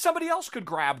clearing, somebody else could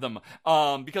grab them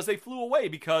because they flew away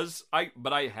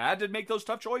but I had to make those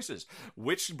tough choices.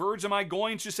 Which birds am I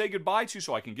going to say goodbye to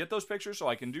so I can get those pictures, so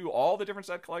I can do all the different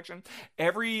set collection?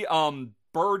 Every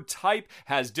bird type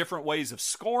has different ways of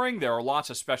scoring. There are lots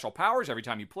of special powers every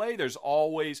time you play. There's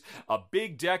always a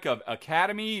big deck of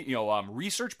academy,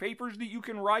 research papers that you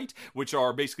can write, which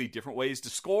are basically different ways to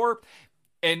score.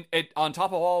 And on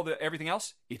top of everything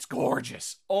else, it's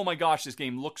gorgeous. Oh my gosh, this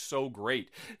game looks so great.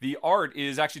 The art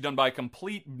is actually done by a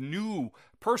complete new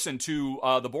person to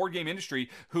the board game industry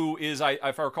who is,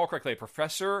 if I recall correctly, a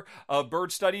professor of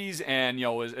bird studies and,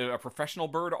 is a professional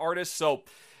bird artist. So,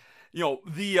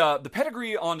 the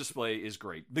pedigree on display is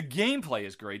great. The gameplay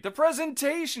is great. The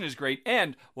presentation is great.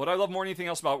 And what I love more than anything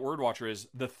else about Word Watcher is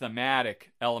the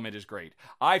thematic element is great.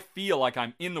 I feel like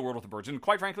I'm in the world with the birds. And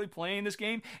quite frankly, playing this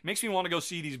game makes me want to go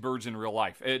see these birds in real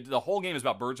life. The whole game is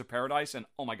about birds of paradise. And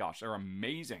oh my gosh, they're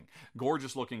amazing.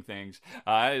 Gorgeous looking things.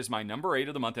 That is my number 8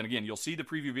 of the month. And again, you'll see the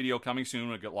preview video coming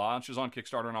soon. It launches on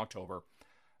Kickstarter in October.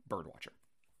 Bird Watcher.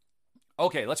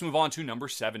 Okay, let's move on to number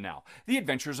 7 now. The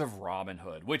Adventures of Robin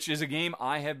Hood, which is a game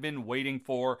I have been waiting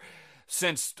for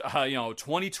since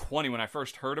 2020 when I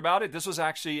first heard about it. This was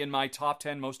actually in my top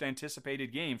 10 most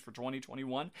anticipated games for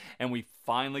 2021, and we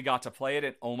finally got to play it,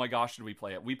 and oh my gosh, did we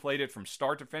play it. We played it from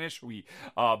start to finish. We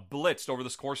blitzed over the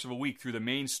course of a week through the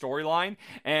main storyline,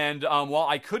 and while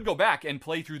I could go back and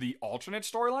play through the alternate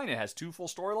storyline, it has 2 full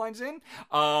storylines in,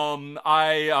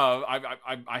 I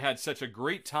had such a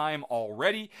great time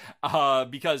already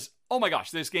because oh my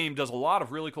gosh, this game does a lot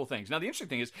of really cool things. Now, the interesting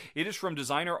thing is, it is from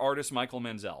designer-artist Michael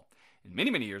Menzel. And many,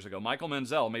 many years ago, Michael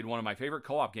Menzel made one of my favorite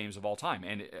co-op games of all time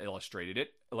and illustrated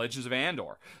it, Legends of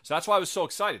Andor. So that's why I was so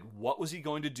excited. What was he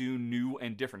going to do new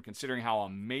and different, considering how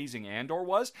amazing Andor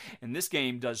was? And this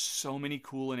game does so many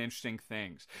cool and interesting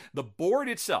things. The board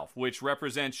itself, which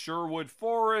represents Sherwood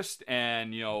Forest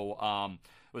and,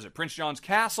 was it Prince John's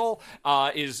Castle,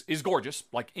 is gorgeous,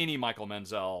 like any Michael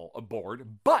Menzel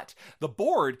board. But the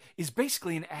board is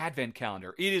basically an advent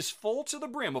calendar. It is full to the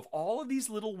brim of all of these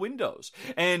little windows.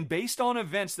 And based on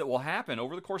events that will happen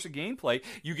over the course of gameplay,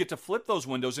 you get to flip those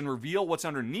windows and reveal what's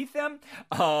underneath them.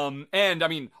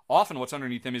 Often what's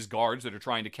underneath them is guards that are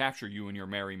trying to capture you and your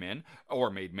merry men, or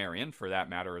Maid Marian for that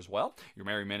matter as well, your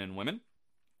merry men and women.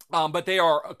 But they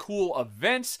are cool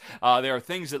events. They are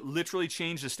things that literally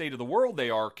change the state of the world. They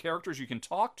are characters you can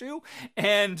talk to,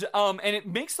 and it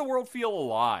makes the world feel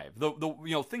alive.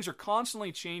 Things are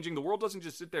constantly changing. The world doesn't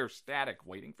just sit there static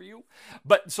waiting for you.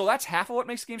 But so that's half of what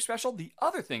makes the game special. The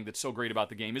other thing that's so great about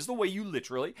the game is the way you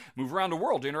literally move around the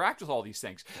world to interact with all these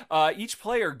things. Each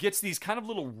player gets these kind of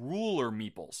little ruler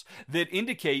meeples that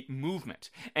indicate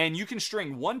movement, and you can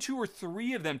string 1, 2, or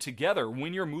 3 of them together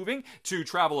when you're moving to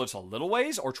travel a little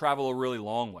ways or travel a really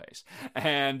long ways,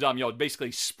 and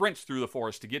basically sprint through the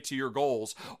forest to get to your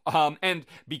goals. And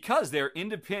because they're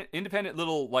independent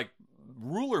little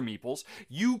ruler meeples,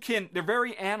 they're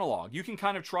very analog. You can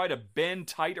kind of try to bend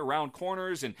tight around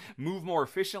corners and move more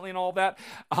efficiently and all that.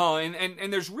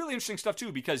 And there's really interesting stuff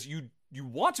too, because you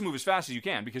want to move as fast as you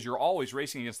can because you're always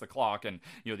racing against the clock and,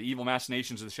 the evil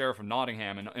machinations of the Sheriff of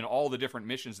Nottingham and all the different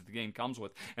missions that the game comes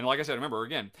with. And like I said, remember,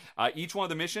 again, each one of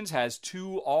the missions has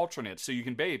 2 alternates, so you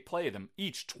can play them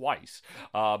each twice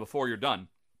before you're done.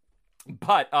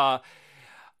 But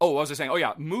Oh, what was I saying? Oh,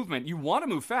 yeah, movement. You want to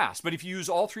move fast, but if you use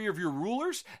all three of your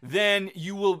rulers, then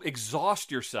you will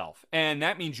exhaust yourself, and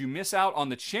that means you miss out on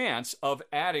the chance of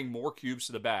adding more cubes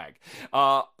to the bag.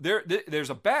 There's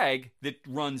a bag that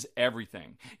runs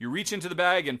everything. You reach into the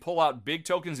bag and pull out big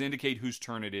tokens to indicate whose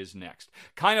turn it is next.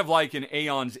 Kind of like an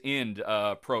Aeon's End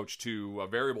approach to a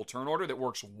variable turn order that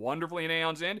works wonderfully in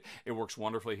Aeon's End. It works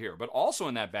wonderfully here. But also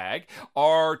in that bag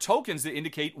are tokens that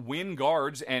indicate win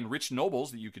guards and rich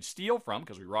nobles that you could steal from,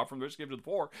 because we rob from the rich, give to the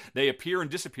poor. They appear and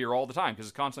disappear all the time because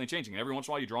it's constantly changing. And every once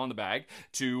in a while you draw in the bag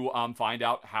to find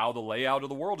out how the layout of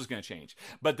the world is going to change.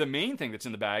 But the main thing that's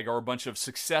in the bag are a bunch of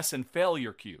success and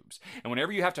failure cubes. And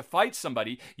whenever you have to fight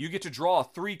somebody, you get to draw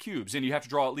 3 cubes, and you have to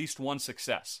draw at least 1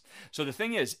 success. So the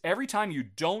thing is, every time you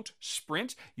don't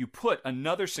sprint, you put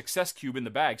another success cube in the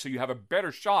bag so you have a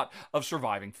better shot of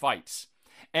surviving fights.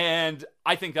 And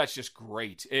I think that's just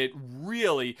great. It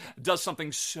really does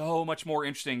something so much more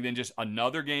interesting than just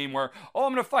another game where, oh,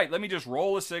 I'm going to fight. Let me just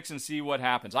roll a 6 and see what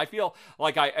happens. I feel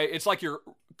like it's like you're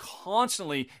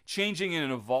constantly changing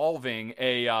and evolving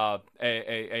a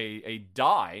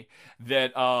die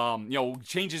that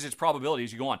changes its probability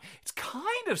as you go on. It's kind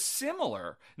of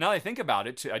similar, now that I think about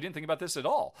it, I didn't think about this at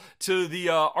all, to the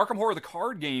Arkham Horror the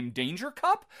card game Danger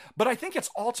Cup, but I think it's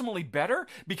ultimately better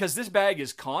because this bag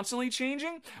is constantly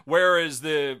changing, whereas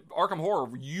the Arkham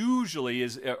Horror usually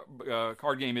is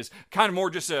card game is kind of more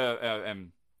just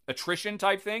attrition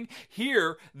type thing.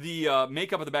 Here, the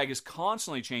makeup of the bag is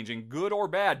constantly changing, good or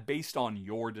bad, based on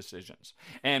your decisions.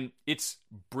 And it's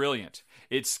brilliant.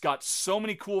 It's got so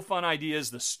many cool, fun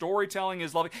ideas. The storytelling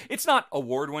is lovely. It's not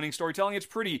award-winning storytelling. It's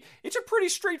a pretty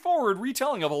straightforward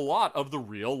retelling of a lot of the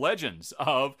real legends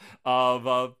of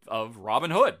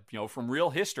Robin Hood, from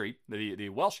real history, the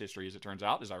Welsh history, as it turns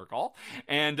out, as I recall.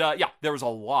 And there was a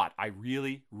lot I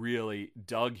really, really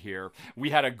dug here. We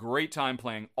had a great time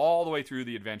playing all the way through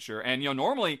the adventure. And,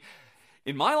 normally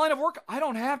in my line of work, I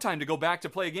don't have time to go back to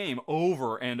play a game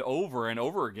over and over and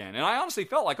over again. And I honestly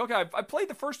felt like, okay, I've played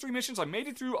the first 3 missions. I made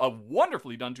it through a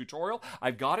wonderfully done tutorial.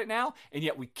 I've got it now. And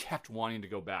yet we kept wanting to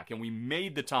go back. And we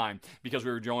made the time because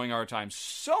we were enjoying our time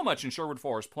so much in Sherwood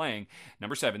Forest playing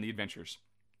number 7, The Adventures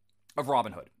of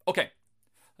Robin Hood. Okay.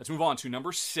 Let's move on to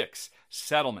number 6,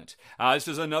 Settlement. This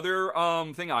is another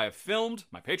thing I have filmed.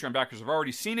 My Patreon backers have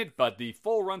already seen it, but the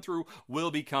full run-through will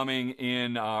be coming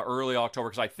in early October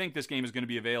because I think this game is going to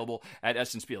be available at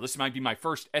Essen Spiel. This might be my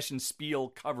first Essen Spiel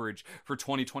coverage for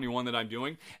 2021 that I'm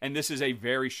doing, and this is a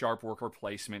very sharp worker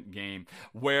placement game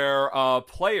where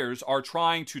players are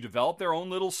trying to develop their own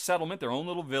little settlement, their own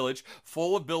little village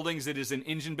full of buildings. It is an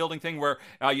engine building thing where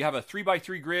you have a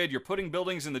 3x3 grid. You're putting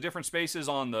buildings in the different spaces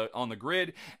on the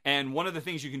grid. And one of the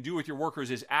things you can do with your workers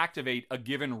is activate a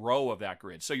given row of that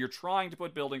grid. So you're trying to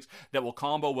put buildings that will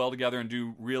combo well together and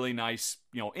do really nice,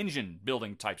 engine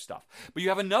building type stuff. But you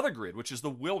have another grid, which is the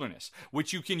wilderness,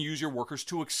 which you can use your workers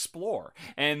to explore.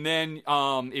 And then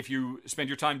if you spend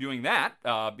your time doing that,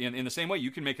 in the same way,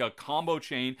 you can make a combo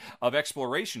chain of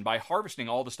exploration by harvesting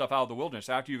all the stuff out of the wilderness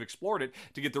after you've explored it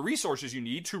to get the resources you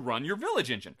need to run your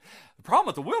village engine. The problem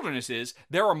with the wilderness is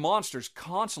there are monsters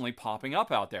constantly popping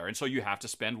up out there. And so you have to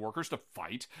spend workers to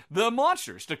fight the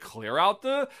monsters, to clear out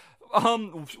the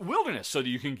wilderness so that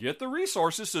you can get the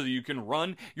resources so that you can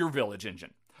run your village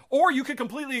engine. Or you can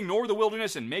completely ignore the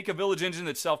wilderness and make a village engine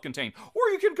that's self-contained. Or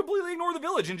you can completely ignore the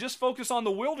village and just focus on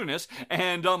the wilderness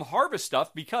and harvest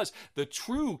stuff, because the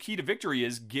true key to victory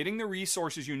is getting the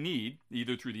resources you need,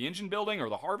 either through the engine building or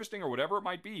the harvesting or whatever it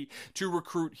might be, to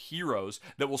recruit heroes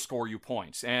that will score you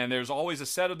points. And there's always a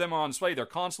set of them on display. They're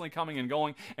constantly coming and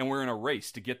going, and we're in a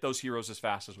race to get those heroes as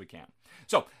fast as we can.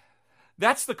 So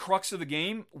that's the crux of the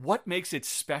game. What makes it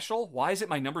special? Why is it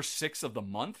my number 6 of the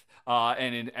month?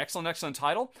 And an excellent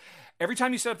title. Every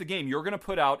time you set up the game, you're going to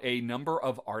put out a number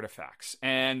of artifacts.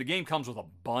 And the game comes with a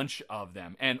bunch of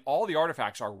them. And all the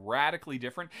artifacts are radically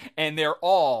different. And they're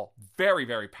all very,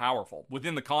 very powerful.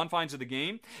 Within the confines of the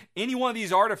game, any one of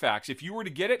these artifacts, if you were to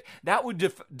get it, that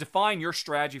would define your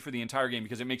strategy for the entire game,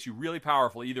 because it makes you really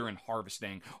powerful either in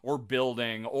harvesting or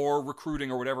building or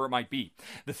recruiting or whatever it might be.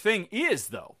 The thing is,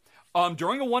 though,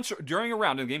 during a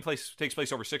round, and the game takes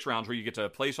place over 6 rounds where you get to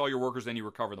place all your workers, then you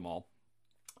recover them all.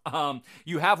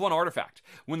 You have one artifact.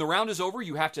 When the round is over,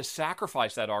 you have to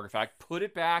sacrifice that artifact, put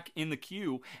it back in the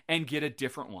queue, and get a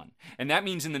different one. And that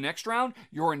means in the next round,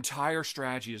 your entire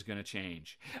strategy is going to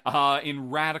change in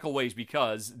radical ways,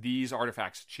 because these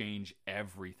artifacts change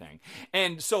everything.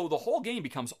 And so the whole game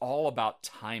becomes all about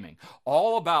timing,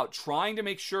 all about trying to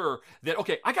make sure that,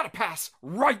 okay, I got to pass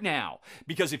right now,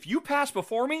 because if you pass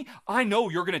before me, I know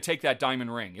you're going to take that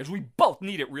diamond ring, as we both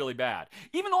need it really bad.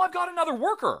 Even though I've got another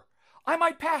worker, I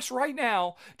might pass right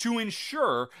now to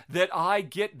ensure that I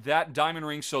get that diamond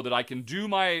ring so that I can do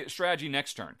my strategy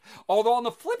next turn. Although on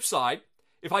the flip side,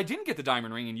 if I didn't get the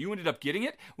diamond ring and you ended up getting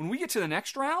it, when we get to the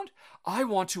next round, I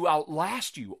want to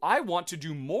outlast you. I want to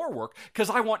do more work because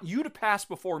I want you to pass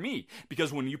before me.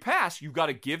 Because when you pass, you've got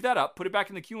to give that up, put it back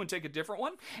in the queue and take a different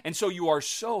one. And so you are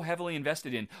so heavily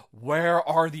invested in where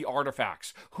are the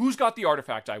artifacts? Who's got the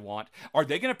artifact I want? Are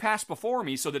they going to pass before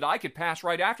me so that I could pass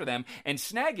right after them and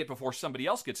snag it before somebody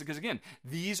else gets it? Because again,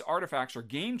 these artifacts are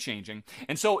game changing.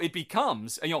 And so it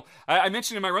becomes, I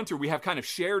mentioned in my run through, we have kind of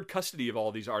shared custody of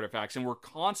all these artifacts and we're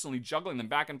constantly juggling them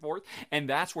back and forth, and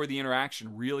that's where the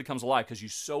interaction really comes alive because you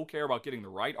so care about getting the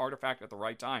right artifact at the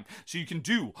right time so you can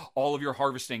do all of your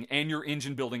harvesting and your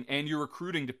engine building and your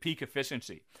recruiting to peak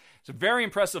efficiency. It's a very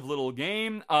impressive little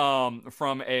game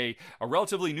from a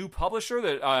relatively new publisher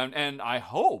that, and I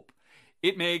hope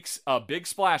it makes a big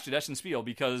splash at Essen Spiel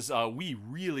because we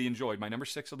really enjoyed my number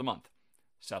 6 of the month,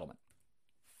 Settlement.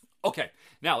 Okay,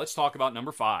 now let's talk about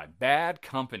number 5, Bad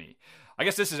Company. I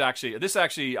guess this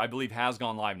actually, I believe, has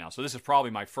gone live now. So this is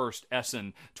probably my first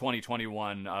Essen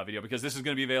 2021 video because this is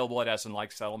going to be available at Essen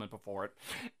like Settlement before it.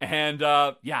 And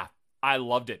I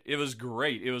loved it. It was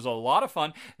great. It was a lot of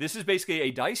fun. This is basically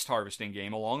a dice harvesting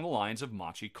game along the lines of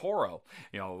Machi Koro.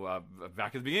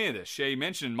 Back at the beginning of this, Shay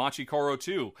mentioned Machi Koro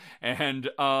 2. And,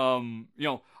 I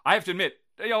have to admit,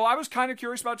 I was kind of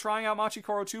curious about trying out Machi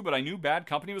Koro 2, but I knew Bad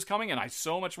Company was coming, and I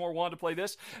so much more wanted to play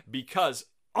this because,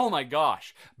 oh my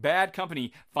gosh, Bad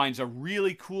Company finds a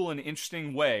really cool and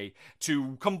interesting way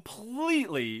to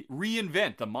completely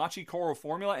reinvent the Machi Koro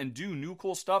formula and do new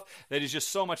cool stuff that is just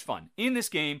so much fun. In this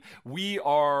game, we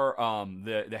are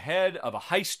the head of a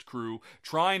heist crew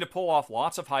trying to pull off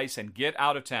lots of heists and get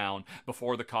out of town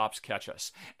before the cops catch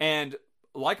us. And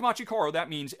like Machi Koro, that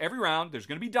means every round there's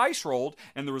going to be dice rolled,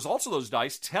 and the results of those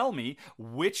dice tell me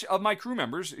which of my crew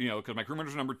members, because my crew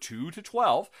members are numbered 2 to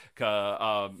 12,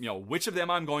 which of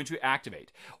them I'm going to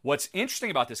activate. What's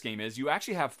interesting about this game is you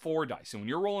actually have 4 dice, and when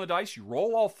you're rolling a dice, you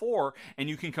roll all 4, and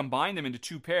you can combine them into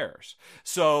 2 pairs.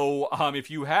 So if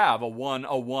you have a 1,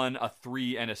 a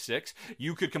 3, and a 6,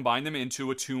 you could combine them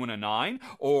into a 2 and a 9,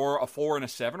 or a 4 and a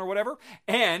 7, or whatever.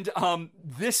 And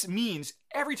this means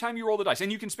every time you roll the dice, and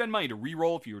you can spend money to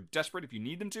re-roll if you're desperate, if you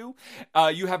need them to,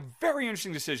 you have very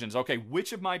interesting decisions. Okay,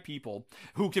 which of my people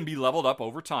who can be leveled up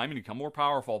over time and become more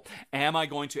powerful am I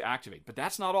going to activate? But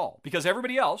that's not all, because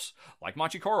everybody else, like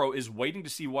Machi Koro, is waiting to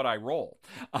see what I roll.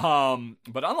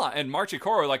 But unlike, and Machi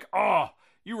Koro,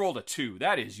 you rolled a 2.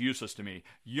 That is useless to me.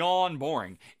 Yawn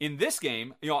boring. In this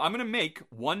game, I'm going to make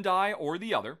one die or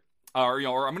the other, or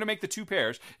I'm going to make the 2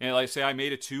 pairs, and like say I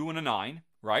made a 2 and a 9.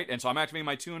 Right? And so I'm activating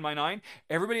my 2 and my 9.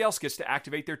 Everybody else gets to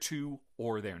activate their 2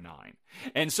 or their 9.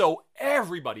 And so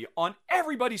everybody, on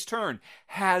everybody's turn,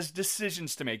 has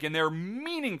decisions to make. And they're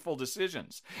meaningful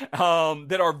decisions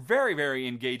that are very, very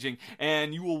engaging.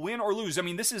 And you will win or lose. I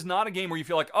mean, this is not a game where you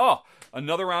feel like, oh,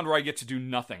 another round where I get to do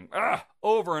nothing.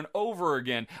 Over and over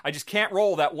again. I just can't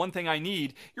roll that one thing I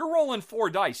need. You're rolling 4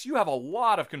 dice. You have a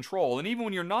lot of control. And even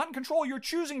when you're not in control, you're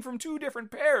choosing from 2 different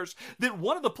pairs that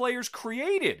one of the players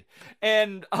created.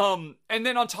 And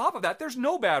then on top of that, there's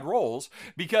no bad rolls,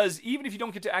 because even if you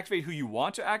don't get to activate who you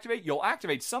want to activate, you'll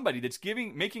activate somebody that's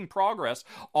making progress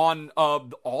on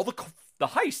all the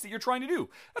heists that you're trying to do.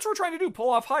 That's what we're trying to do, pull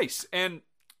off heists. And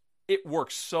it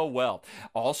works so well.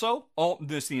 Also,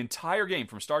 the entire game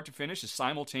from start to finish is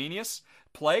simultaneous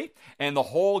play, and the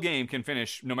whole game can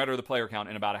finish, no matter the player count,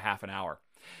 in about a half an hour.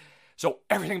 So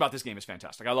everything about this game is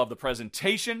fantastic. I love the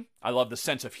presentation. I love the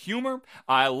sense of humor.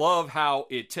 I love how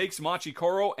it takes Machi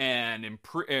Koro and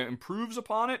improves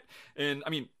upon it. And I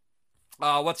mean,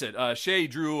 Shay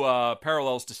drew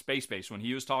parallels to Space Base when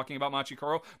he was talking about Machi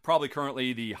Koro. Probably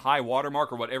currently the high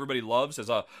watermark, or what everybody loves as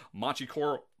a Machi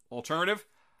Koro alternative.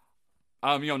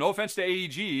 No offense to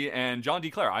AEG and John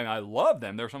D. Clare. I love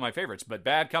them. They're some of my favorites. But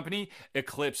Bad Company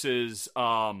eclipses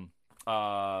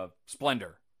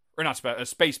Splendor. Or not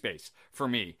Space Base for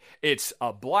me. It's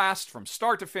a blast from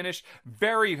start to finish,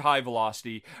 very high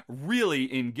velocity,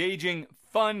 really engaging,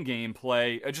 fun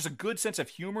gameplay, just a good sense of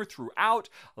humor throughout.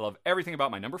 I love everything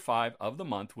about my number 5 of the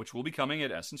month, which will be coming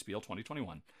at Essen Spiel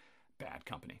 2021. Bad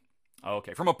Company.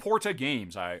 Okay, from Aporta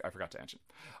Games, I forgot to mention.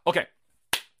 Okay,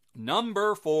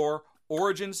 number 4,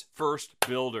 Origins First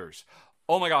Builders.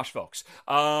 Oh my gosh, folks.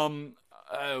 One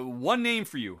name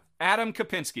for you, Adam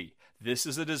Kopinski. This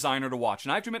is a designer to watch.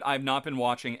 And I have to admit, I've not been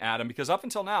watching Adam because up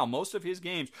until now, most of his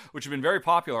games, which have been very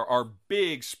popular, are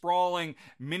big, sprawling,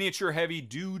 miniature-heavy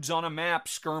dudes on a map,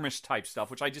 skirmish-type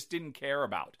stuff, which I just didn't care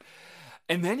about.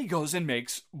 And then he goes and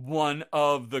makes one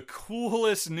of the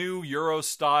coolest new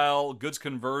Euro-style goods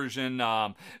conversion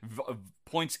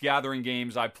points gathering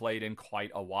games I've played in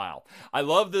quite a while. I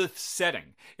love the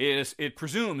setting. It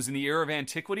presumes in the era of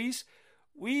antiquities,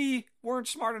 we weren't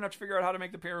smart enough to figure out how to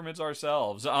make the pyramids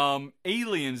ourselves.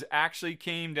 Aliens actually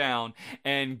came down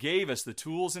and gave us the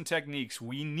tools and techniques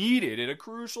we needed at a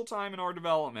crucial time in our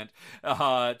development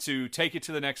to take it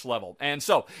to the next level. And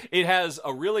so it has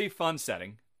a really fun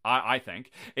setting. I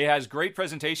think. It has great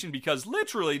presentation because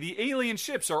literally the alien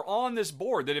ships are on this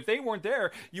board that if they weren't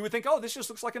there, you would think, oh, this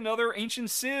just looks like another ancient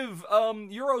Civ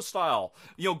Euro style,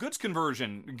 goods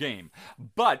conversion game.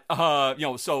 But,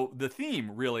 so the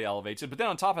theme really elevates it. But then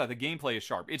on top of that, the gameplay is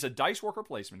sharp. It's a dice worker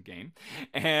placement game.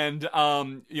 And,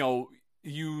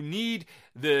 you need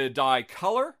the die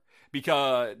color.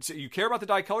 Because you care about the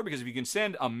die color because if you can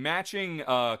send a matching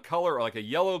color, like a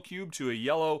yellow cube to a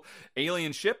yellow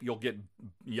alien ship, you'll get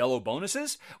yellow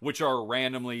bonuses, which are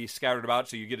randomly scattered about,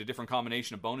 so you get a different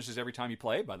combination of bonuses every time you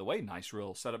play. By the way, nice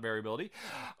real setup variability.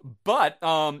 But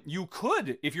you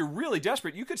could, if you're really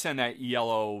desperate, you could send that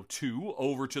yellow 2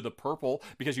 over to the purple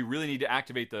because you really need to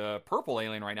activate the purple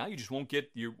alien right now. You just won't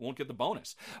get the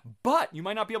bonus. But you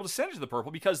might not be able to send it to the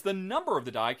purple because the number of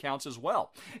the die counts as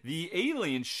well. The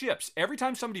alien ships, every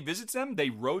time somebody visits them,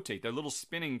 they rotate. They're little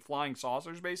spinning flying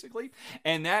saucers, basically.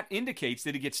 And that indicates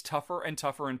that it gets tougher and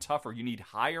tougher and tougher. You need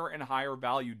higher and higher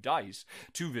value dice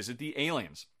to visit the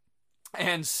aliens.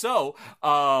 And so,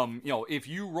 if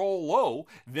you roll low,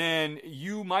 then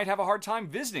you might have a hard time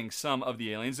visiting some of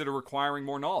the aliens that are requiring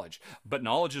more knowledge. But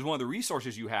knowledge is one of the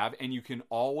resources you have, and you can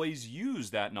always use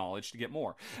that knowledge to get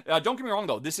more. Don't get me wrong,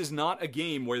 though. This is not a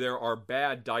game where there are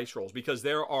bad dice rolls, because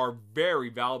there are very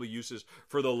valuable uses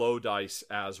for the low dice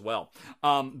as well.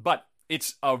 But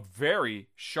it's a very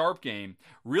sharp game,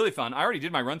 really fun. I already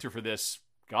did my run-through for this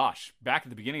back at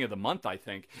the beginning of the month, I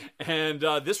think. And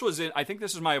I think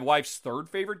this is my wife's third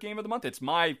favorite game of the month. It's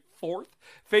my fourth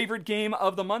favorite game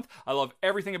of the month. I love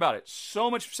everything about it. So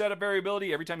much setup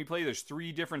variability. Every time you play, there's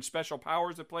 3 different special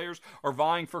powers that players are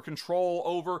vying for control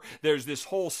over. There's this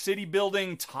whole city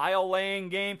building, tile laying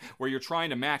game where you're trying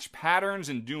to match patterns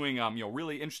and doing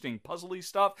really interesting puzzly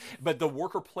stuff. But the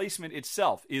worker placement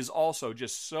itself is also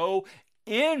just so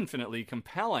infinitely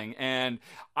compelling, and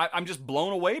I'm just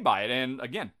blown away by it. And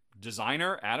again,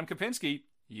 designer Adam Kopinski,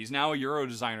 he's now a Euro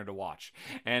designer to watch,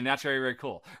 and that's very, very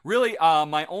cool. Really,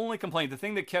 my only complaint, the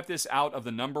thing that kept this out of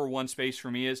the number one space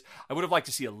for me, is I would have liked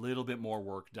to see a little bit more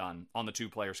work done on the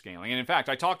 2-player scaling. And in fact,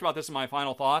 I talked about this in my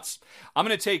final thoughts. I'm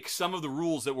going to take some of the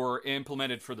rules that were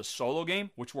implemented for the solo game,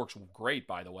 which works great,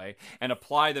 by the way, and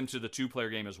apply them to the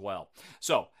 2-player game as well.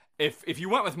 So If you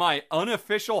went with my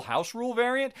unofficial house rule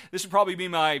variant, this would probably be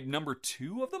my number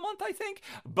 2 of the month, I think.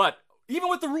 But even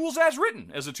with the rules as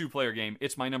written as a 2-player game,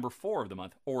 it's my number 4 of the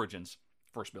month, Origins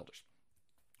First Builders.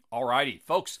 Alrighty,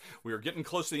 folks, we are getting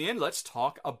close to the end. Let's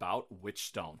talk about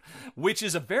Witchstone, which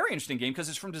is a very interesting game because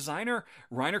it's from designer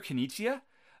Reiner Knizia.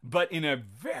 But in a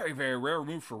very, very rare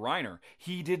move for Reiner,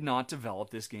 he did not develop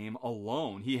this game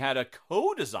alone. He had a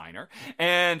co-designer,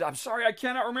 and I'm sorry, I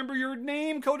cannot remember your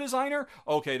name, co-designer.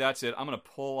 Okay, that's it. I'm going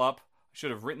to pull up. I should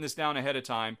have written this down ahead of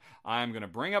time. I'm going to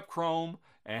bring up Chrome,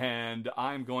 and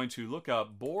I'm going to look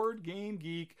up Board Game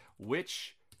Geek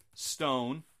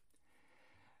Witchstone.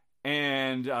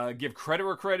 And give credit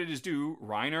where credit is due.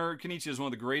 Reiner Knizia is one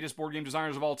of the greatest board game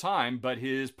designers of all time, but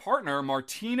his partner,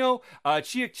 Martino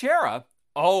Chiacchiera,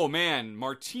 oh man,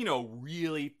 Martino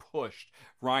really pushed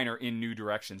Reiner in new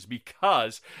directions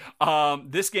because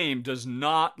this game does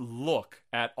not look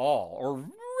at all, or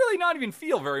really not even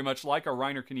feel very much like a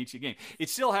Reiner Knizia game. It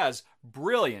still has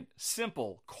brilliant,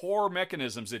 simple core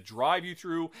mechanisms that drive you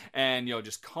through and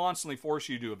just constantly force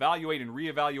you to evaluate and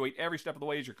reevaluate every step of the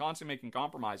way as you're constantly making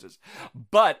compromises.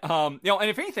 But and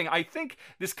if anything, I think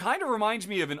this kind of reminds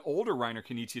me of an older Reiner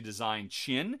Knizia design,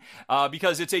 Chin,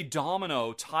 because it's a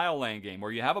domino tile laying game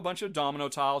where you have a bunch of domino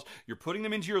tiles, you're putting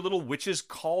them into your little witch's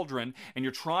cauldron, and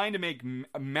you're trying to make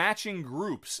matching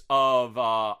groups of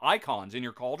icons in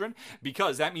your cauldron,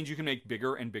 because that means you can make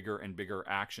bigger and bigger and bigger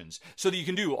actions, so that you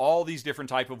can do all these different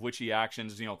type of witchy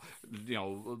actions,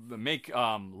 make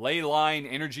ley line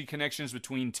energy connections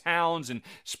between towns and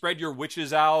spread your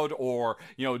witches out, or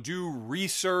do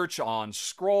research on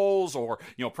scrolls, or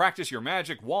practice your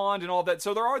magic wand and all that.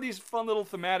 So there are these fun little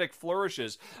thematic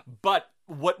flourishes, but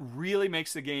what really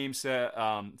makes the game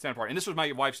stand apart, and this was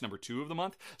my wife's number 2 of the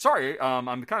month. Sorry,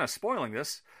 I'm kind of spoiling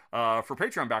this for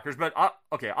Patreon backers, but I'll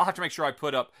have to make sure I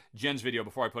put up Jen's video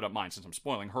before I put up mine, since I'm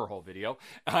spoiling her whole video.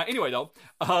 Anyway, though,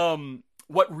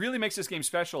 what really makes this game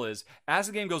special is, as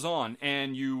the game goes on,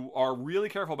 and you are really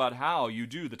careful about how you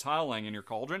do the tile laying in your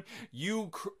cauldron,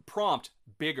 you prompt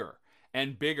bigger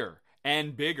and bigger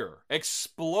and bigger,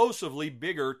 explosively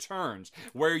bigger turns,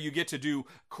 where you get to do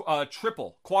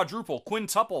triple, quadruple,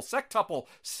 quintuple, sextuple,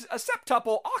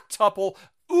 septuple, octuple,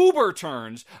 uber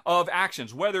turns of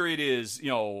actions, whether it is,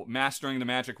 mastering the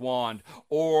magic wand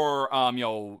or,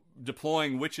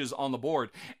 deploying witches on the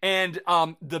board. And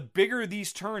the bigger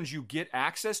these turns you get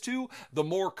access to, the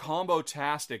more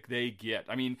combo-tastic they get.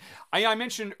 I mean, I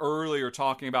mentioned earlier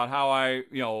talking about how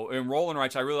in Roll and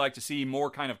Rights, I really like to see more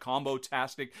kind of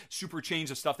combo-tastic super chains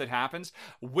of stuff that happens.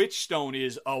 Witchstone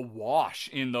is awash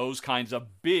in those kinds of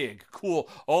big, cool,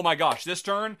 oh my gosh, this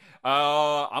turn,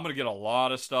 I'm going to get a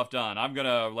lot of stuff done. I'm going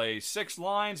to lay 6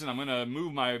 lines, and I'm going to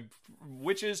move my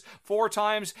witches 4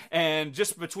 times, and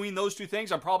just between those two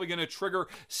things, I'm probably going to trigger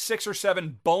 6 or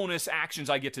 7 bonus actions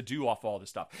I get to do off all this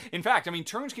stuff. In fact,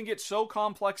 turns can get so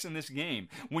complex in this game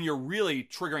when you're really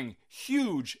triggering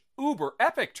huge, uber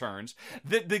epic turns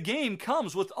that the game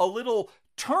comes with a little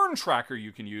turn tracker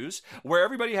you can use, where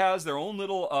everybody has their own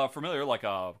little familiar, like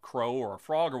a crow or a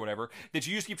frog or whatever, that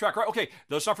you use to keep track. Right, okay,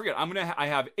 let's not forget, I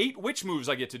have 8 witch moves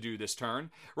I get to do this turn.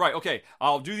 Right, okay,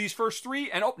 I'll do these first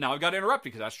 3, and now I've got to interrupt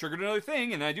because that's triggered another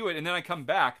thing, and I do it, and then I come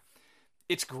back.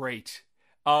 It's great.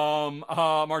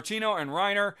 Martino and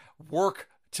Reiner work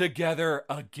together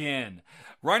again.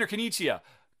 Reiner Knizia,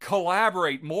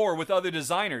 collaborate more with other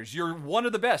designers. You're one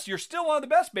of the best. You're still one of the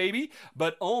best, baby.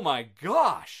 But oh my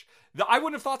gosh, I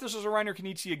wouldn't have thought this was a Reiner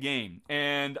Knizia game.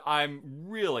 And I'm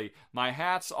really, my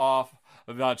hat's off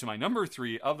to my number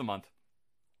 3 of the month,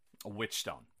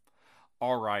 Witchstone.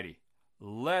 Alrighty,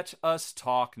 let us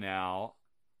talk now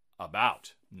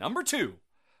about number 2,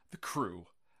 The Crew,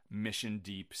 Mission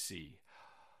Deep Sea.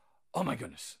 Oh my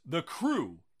goodness, The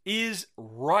Crew is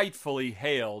rightfully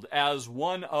hailed as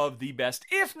one of the best,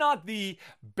 if not the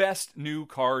best, new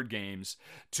card games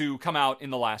to come out in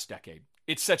the last decade.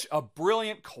 It's such a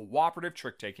brilliant cooperative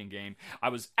trick-taking game. I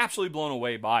was absolutely blown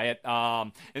away by it.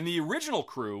 And the original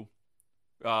Crew,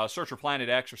 Search for Planet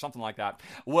X or something like that,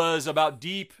 was about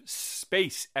deep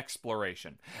space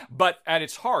exploration. But at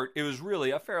its heart, it was really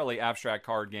a fairly abstract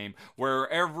card game where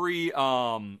every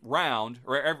round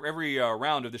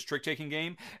of this trick-taking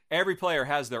game, every player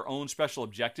has their own special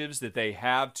objectives that they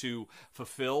have to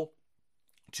fulfill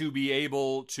to be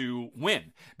able to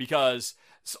win. Because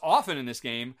often in this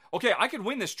game, okay, I could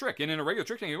win this trick, and in a regular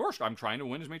trick game, of course, I'm trying to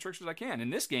win as many tricks as I can. In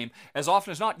this game, as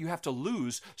often as not, you have to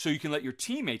lose so you can let your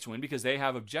teammates win because they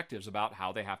have objectives about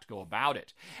how they have to go about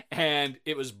it. And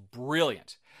it was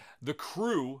brilliant. The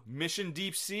Crew, Mission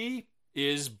Deep Sea,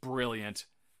 is brilliant.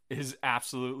 Is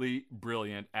absolutely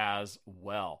brilliant as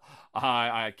well.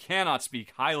 I cannot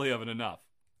speak highly of it enough.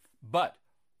 But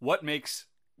what makes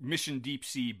Mission Deep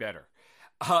Sea better?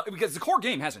 Because the core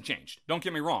game hasn't changed. Don't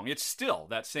get me wrong. It's still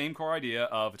that same core idea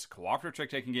of it's a cooperative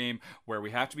trick-taking game where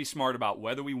we have to be smart about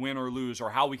whether we win or lose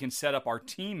or how we can set up our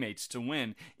teammates to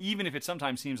win, even if it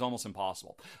sometimes seems almost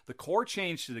impossible. The core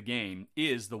change to the game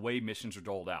is the way missions are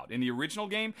doled out. In the original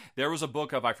game, there was a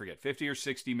book of, 50 or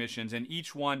 60 missions, and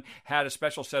each one had a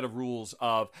special set of rules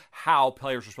of how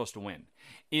players were supposed to win.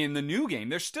 In the new game,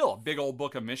 there's still a big old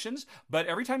book of missions, but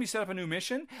every time you set up a new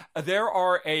mission, there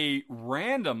are a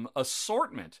random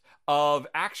assortment of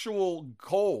actual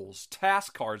goals,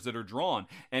 task cards that are drawn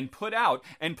and put out,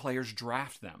 and players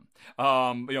draft them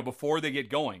before they get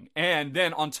going. And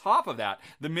then on top of that,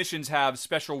 the missions have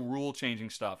special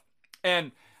rule-changing stuff.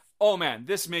 And oh man,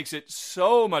 this makes it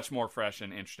so much more fresh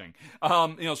and interesting.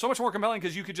 So much more compelling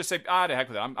because you could just say, to heck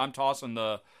with it. I'm tossing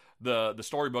the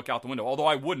storybook out the window. Although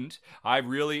I wouldn't. I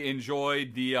really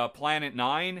enjoyed the Planet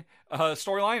 9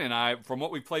 storyline, and from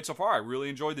what we've played so far, I really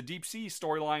enjoyed the Deep Sea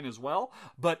storyline as well.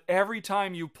 But every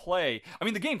time you play,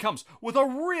 the game comes with a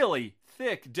really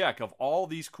thick deck of all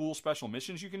these cool special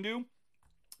missions you can do.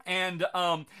 And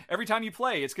every time you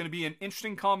play, it's going to be an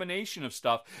interesting combination of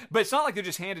stuff. But it's not like they're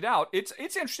just handed out. It's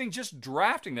interesting just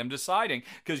drafting them, deciding,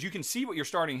 because you can see what your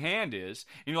starting hand is.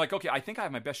 And you're like, okay, I think I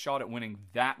have my best shot at winning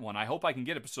that one. I hope I can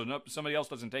get it so somebody else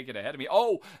doesn't take it ahead of me.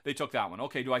 Oh, they took that one.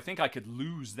 Okay, do I think I could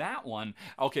lose that one?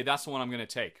 Okay, that's the one I'm going to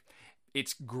take.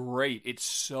 It's great. It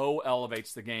so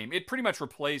elevates the game. It pretty much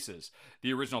replaces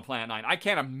the original Planet 9. I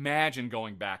can't imagine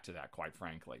going back to that, quite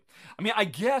frankly. I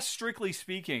guess, strictly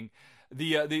speaking,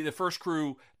 the first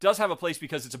crew does have a place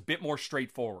because it's a bit more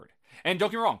straightforward. And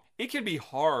don't get me wrong, it can be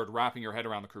hard wrapping your head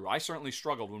around the crew. I certainly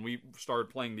struggled when we started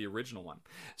playing the original one.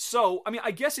 So, I mean,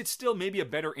 I guess it's still maybe a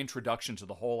better introduction to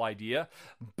the whole idea.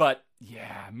 But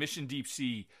yeah, Mission Deep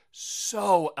Sea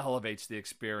so elevates the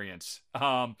experience.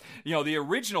 The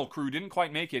original crew didn't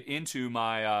quite make it into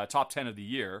my top 10 of the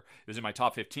year. It was in my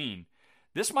top 15.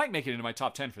 This might make it into my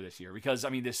top 10 for this year because, I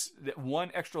mean, this one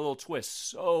extra little twist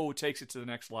so takes it to the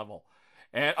next level.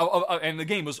 And the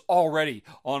game was already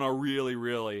on a really,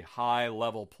 really high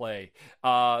level play.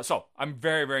 So I'm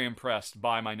very, very impressed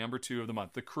by my number 2 of the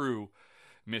month, The Crew,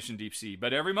 Mission Deep Sea.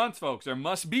 But every month, folks, there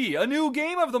must be a new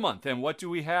game of the month. And what do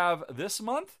we have this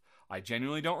month? I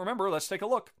genuinely don't remember. Let's take a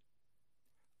look.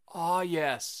 Ah,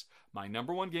 yes. My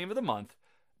number 1 game of the month,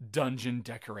 Dungeon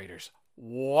Decorators.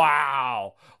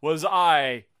 Wow, was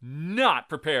I not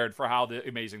prepared for how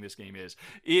amazing this game is.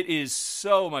 It is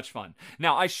so much fun.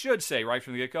 Now, I should say right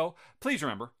from the get-go, please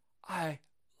remember, I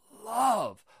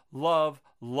love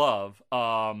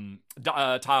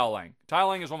tile laying. Tile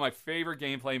laying is one of my favorite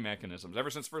gameplay mechanisms. Ever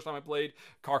since the first time I played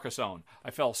Carcassonne,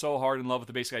 I fell so hard in love with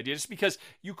the basic idea just because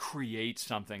you create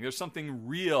something. There's something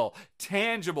real,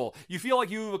 tangible. You feel like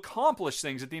you've accomplished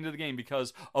things at the end of the game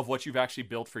because of what you've actually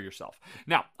built for yourself.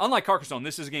 Now, unlike Carcassonne,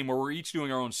 this is a game where we're each doing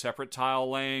our own separate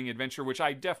tile laying adventure, which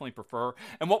I definitely prefer.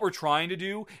 And what we're trying to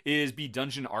do is be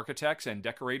dungeon architects and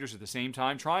decorators at the same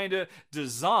time, trying to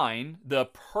design the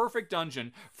perfect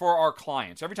dungeon for our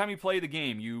clients. Every time you play the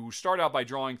game, you start out by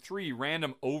drawing 3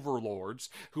 random overlords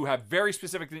who have very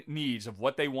specific needs of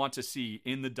what they want to see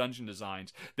in the dungeon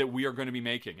designs that we are going to be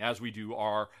making as we do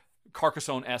our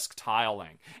Carcassonne-esque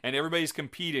tiling. And everybody's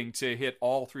competing to hit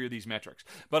all 3 of these metrics.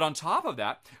 But on top of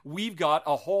that, we've got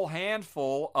a whole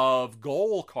handful of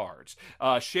goal cards.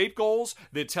 Shape goals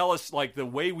that tell us like the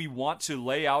way we want to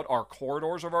lay out our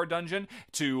corridors of our dungeon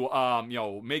to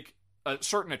make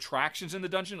certain attractions in the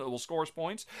dungeon that will score us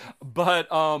points, but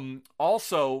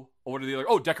also, what are the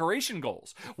other? Decoration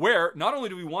goals, where not only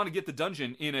do we want to get the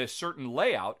dungeon in a certain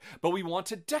layout, but we want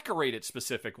to decorate it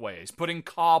specific ways, putting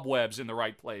cobwebs in the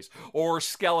right place, or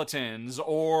skeletons,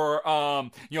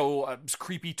 or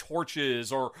creepy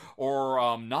torches,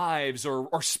 or knives,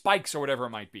 or spikes, or whatever it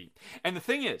might be. And the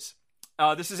thing is,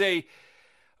 this is a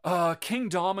King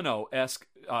Domino-esque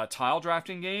tile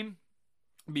drafting game.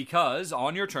 Because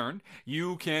on your turn,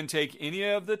 you can take any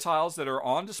of the tiles that are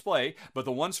on display, but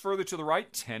the ones further to the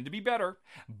right tend to be better.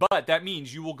 But that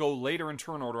means you will go later in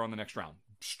turn order on the next round.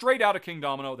 Straight out of King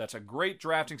Domino, that's a great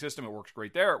drafting system. It works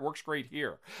great there. It works great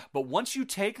here. But once you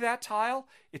take that tile,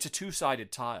 it's a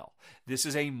 2-sided tile. This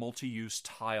is a multi-use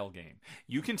tile game.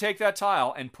 You can take that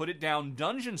tile and put it down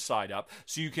dungeon side up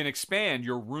so you can expand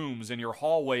your rooms and your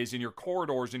hallways and your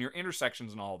corridors and your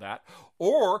intersections and all that.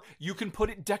 Or you can put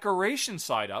it decoration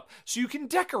side up so you can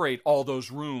decorate all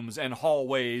those rooms and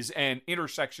hallways and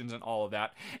intersections and all of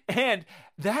that. And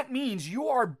that means you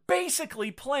are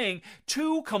basically playing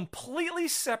 2 completely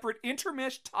separate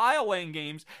intermeshed tile laying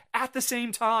games at the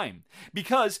same time.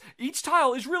 Because each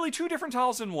tile is really 2 different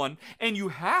tiles in one, and you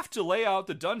have to lay out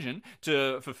the dungeon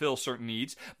to fulfill certain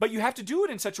needs, but you have to do it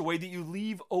in such a way that you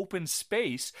leave open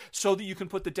space so that you can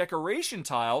put the decoration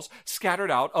tiles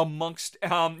scattered out amongst,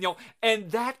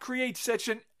 and that creates such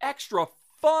an extra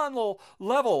fun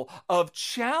level of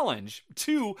challenge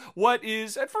to what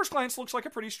is, at first glance, looks like a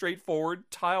pretty straightforward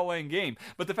tile laying game.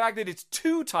 But the fact that it's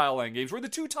 2 tile laying games where the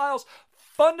 2 tiles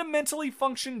fundamentally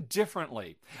function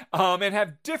differently and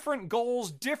have different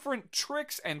goals, different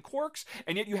tricks and quirks,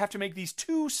 and yet you have to make these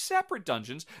 2 separate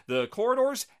dungeons, the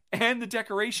corridors and the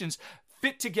decorations,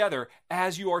 fit together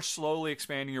as you are slowly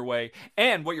expanding your way.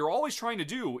 And what you're always trying to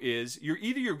do is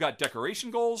you've got decoration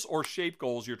goals or shape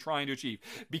goals you're trying to achieve.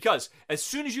 Because as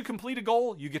soon as you complete a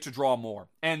goal, you get to draw more.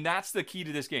 And that's the key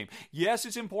to this game. Yes,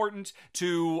 it's important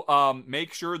to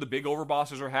make sure the big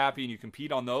overbosses are happy and you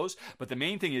compete on those. But the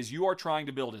main thing is you are trying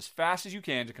to build as fast as you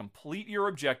can to complete your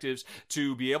objectives,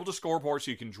 to be able to score points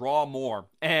so you can draw more.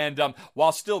 And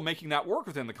while still making that work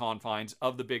within the confines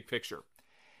of the big picture.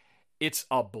 It's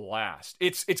a blast.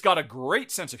 It's got a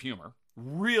great sense of humor.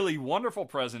 Really wonderful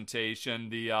presentation.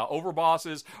 The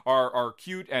overbosses are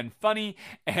cute and funny.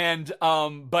 And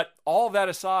but all that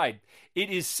aside, it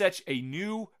is such a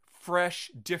new, fresh,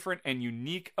 different, and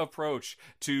unique approach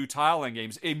to tile laying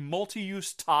games. A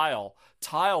multi-use tile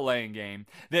laying game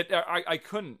that I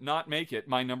couldn't not make it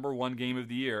my number 1 game of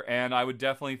the year. And I would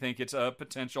definitely think it's a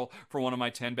potential for one of my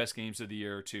 10 best games of the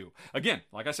year too. Again,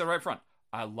 like I said right front,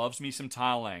 I loves me some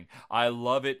tile laying. I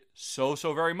love it so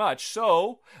very much.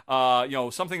 So,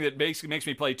 something that basically makes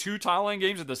me play 2 tile laying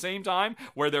games at the same time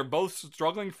where they're both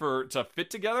struggling to fit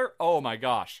together. Oh my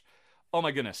gosh. Oh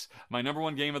my goodness, my number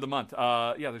one game of the month.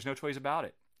 Yeah, there's no two ways about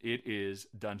it. It is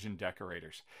Dungeon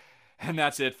Decorators. And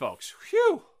that's it, folks.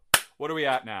 Phew! What are we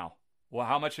at now? Well,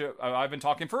 how much? I've been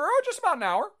talking for just about an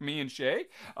hour, me and Shay.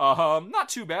 Not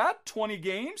too bad. 20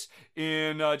 games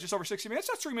in just over 60 minutes.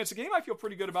 That's 3 minutes a game. I feel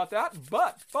pretty good about that.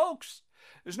 But, folks,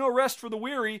 there's no rest for the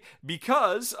weary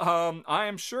because I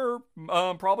am sure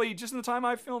probably just in the time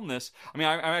I filmed this. I mean,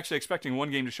 I'm actually expecting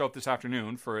one game to show up this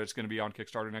afternoon it's going to be on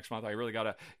Kickstarter next month. I really got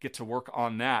to get to work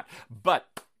on that. But,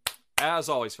 as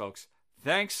always, folks,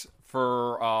 thanks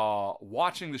for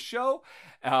watching the show.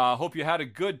 Hope you had a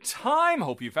good time.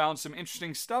 Hope you found some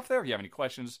interesting stuff there. If you have any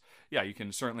questions, yeah, you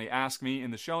can certainly ask me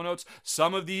in the show notes.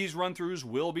 Some of these run-throughs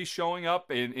will be showing up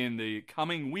in the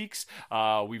coming weeks.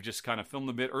 We've just kind of filmed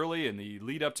a bit early in the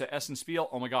lead up to Essen Spiel.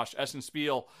 Oh my gosh, Essen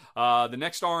Spiel, the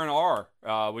next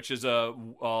R&R, which is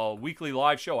a weekly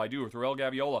live show I do with Rael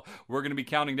Gaviola. We're going to be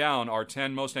counting down our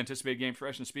 10 most anticipated games for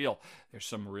Essen Spiel. There's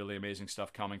some really amazing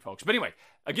stuff coming, folks. But anyway,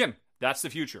 again, that's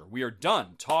the future. We are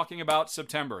done talking about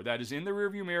September. That is in the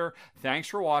rearview mirror. Thanks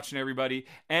for watching, everybody.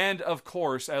 And, of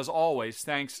course, as always,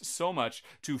 thanks so much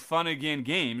to Fun Again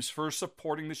Games for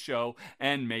supporting the show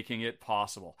and making it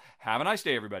possible. Have a nice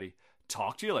day, everybody.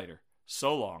 Talk to you later.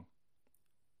 So long.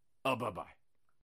 Bye-bye.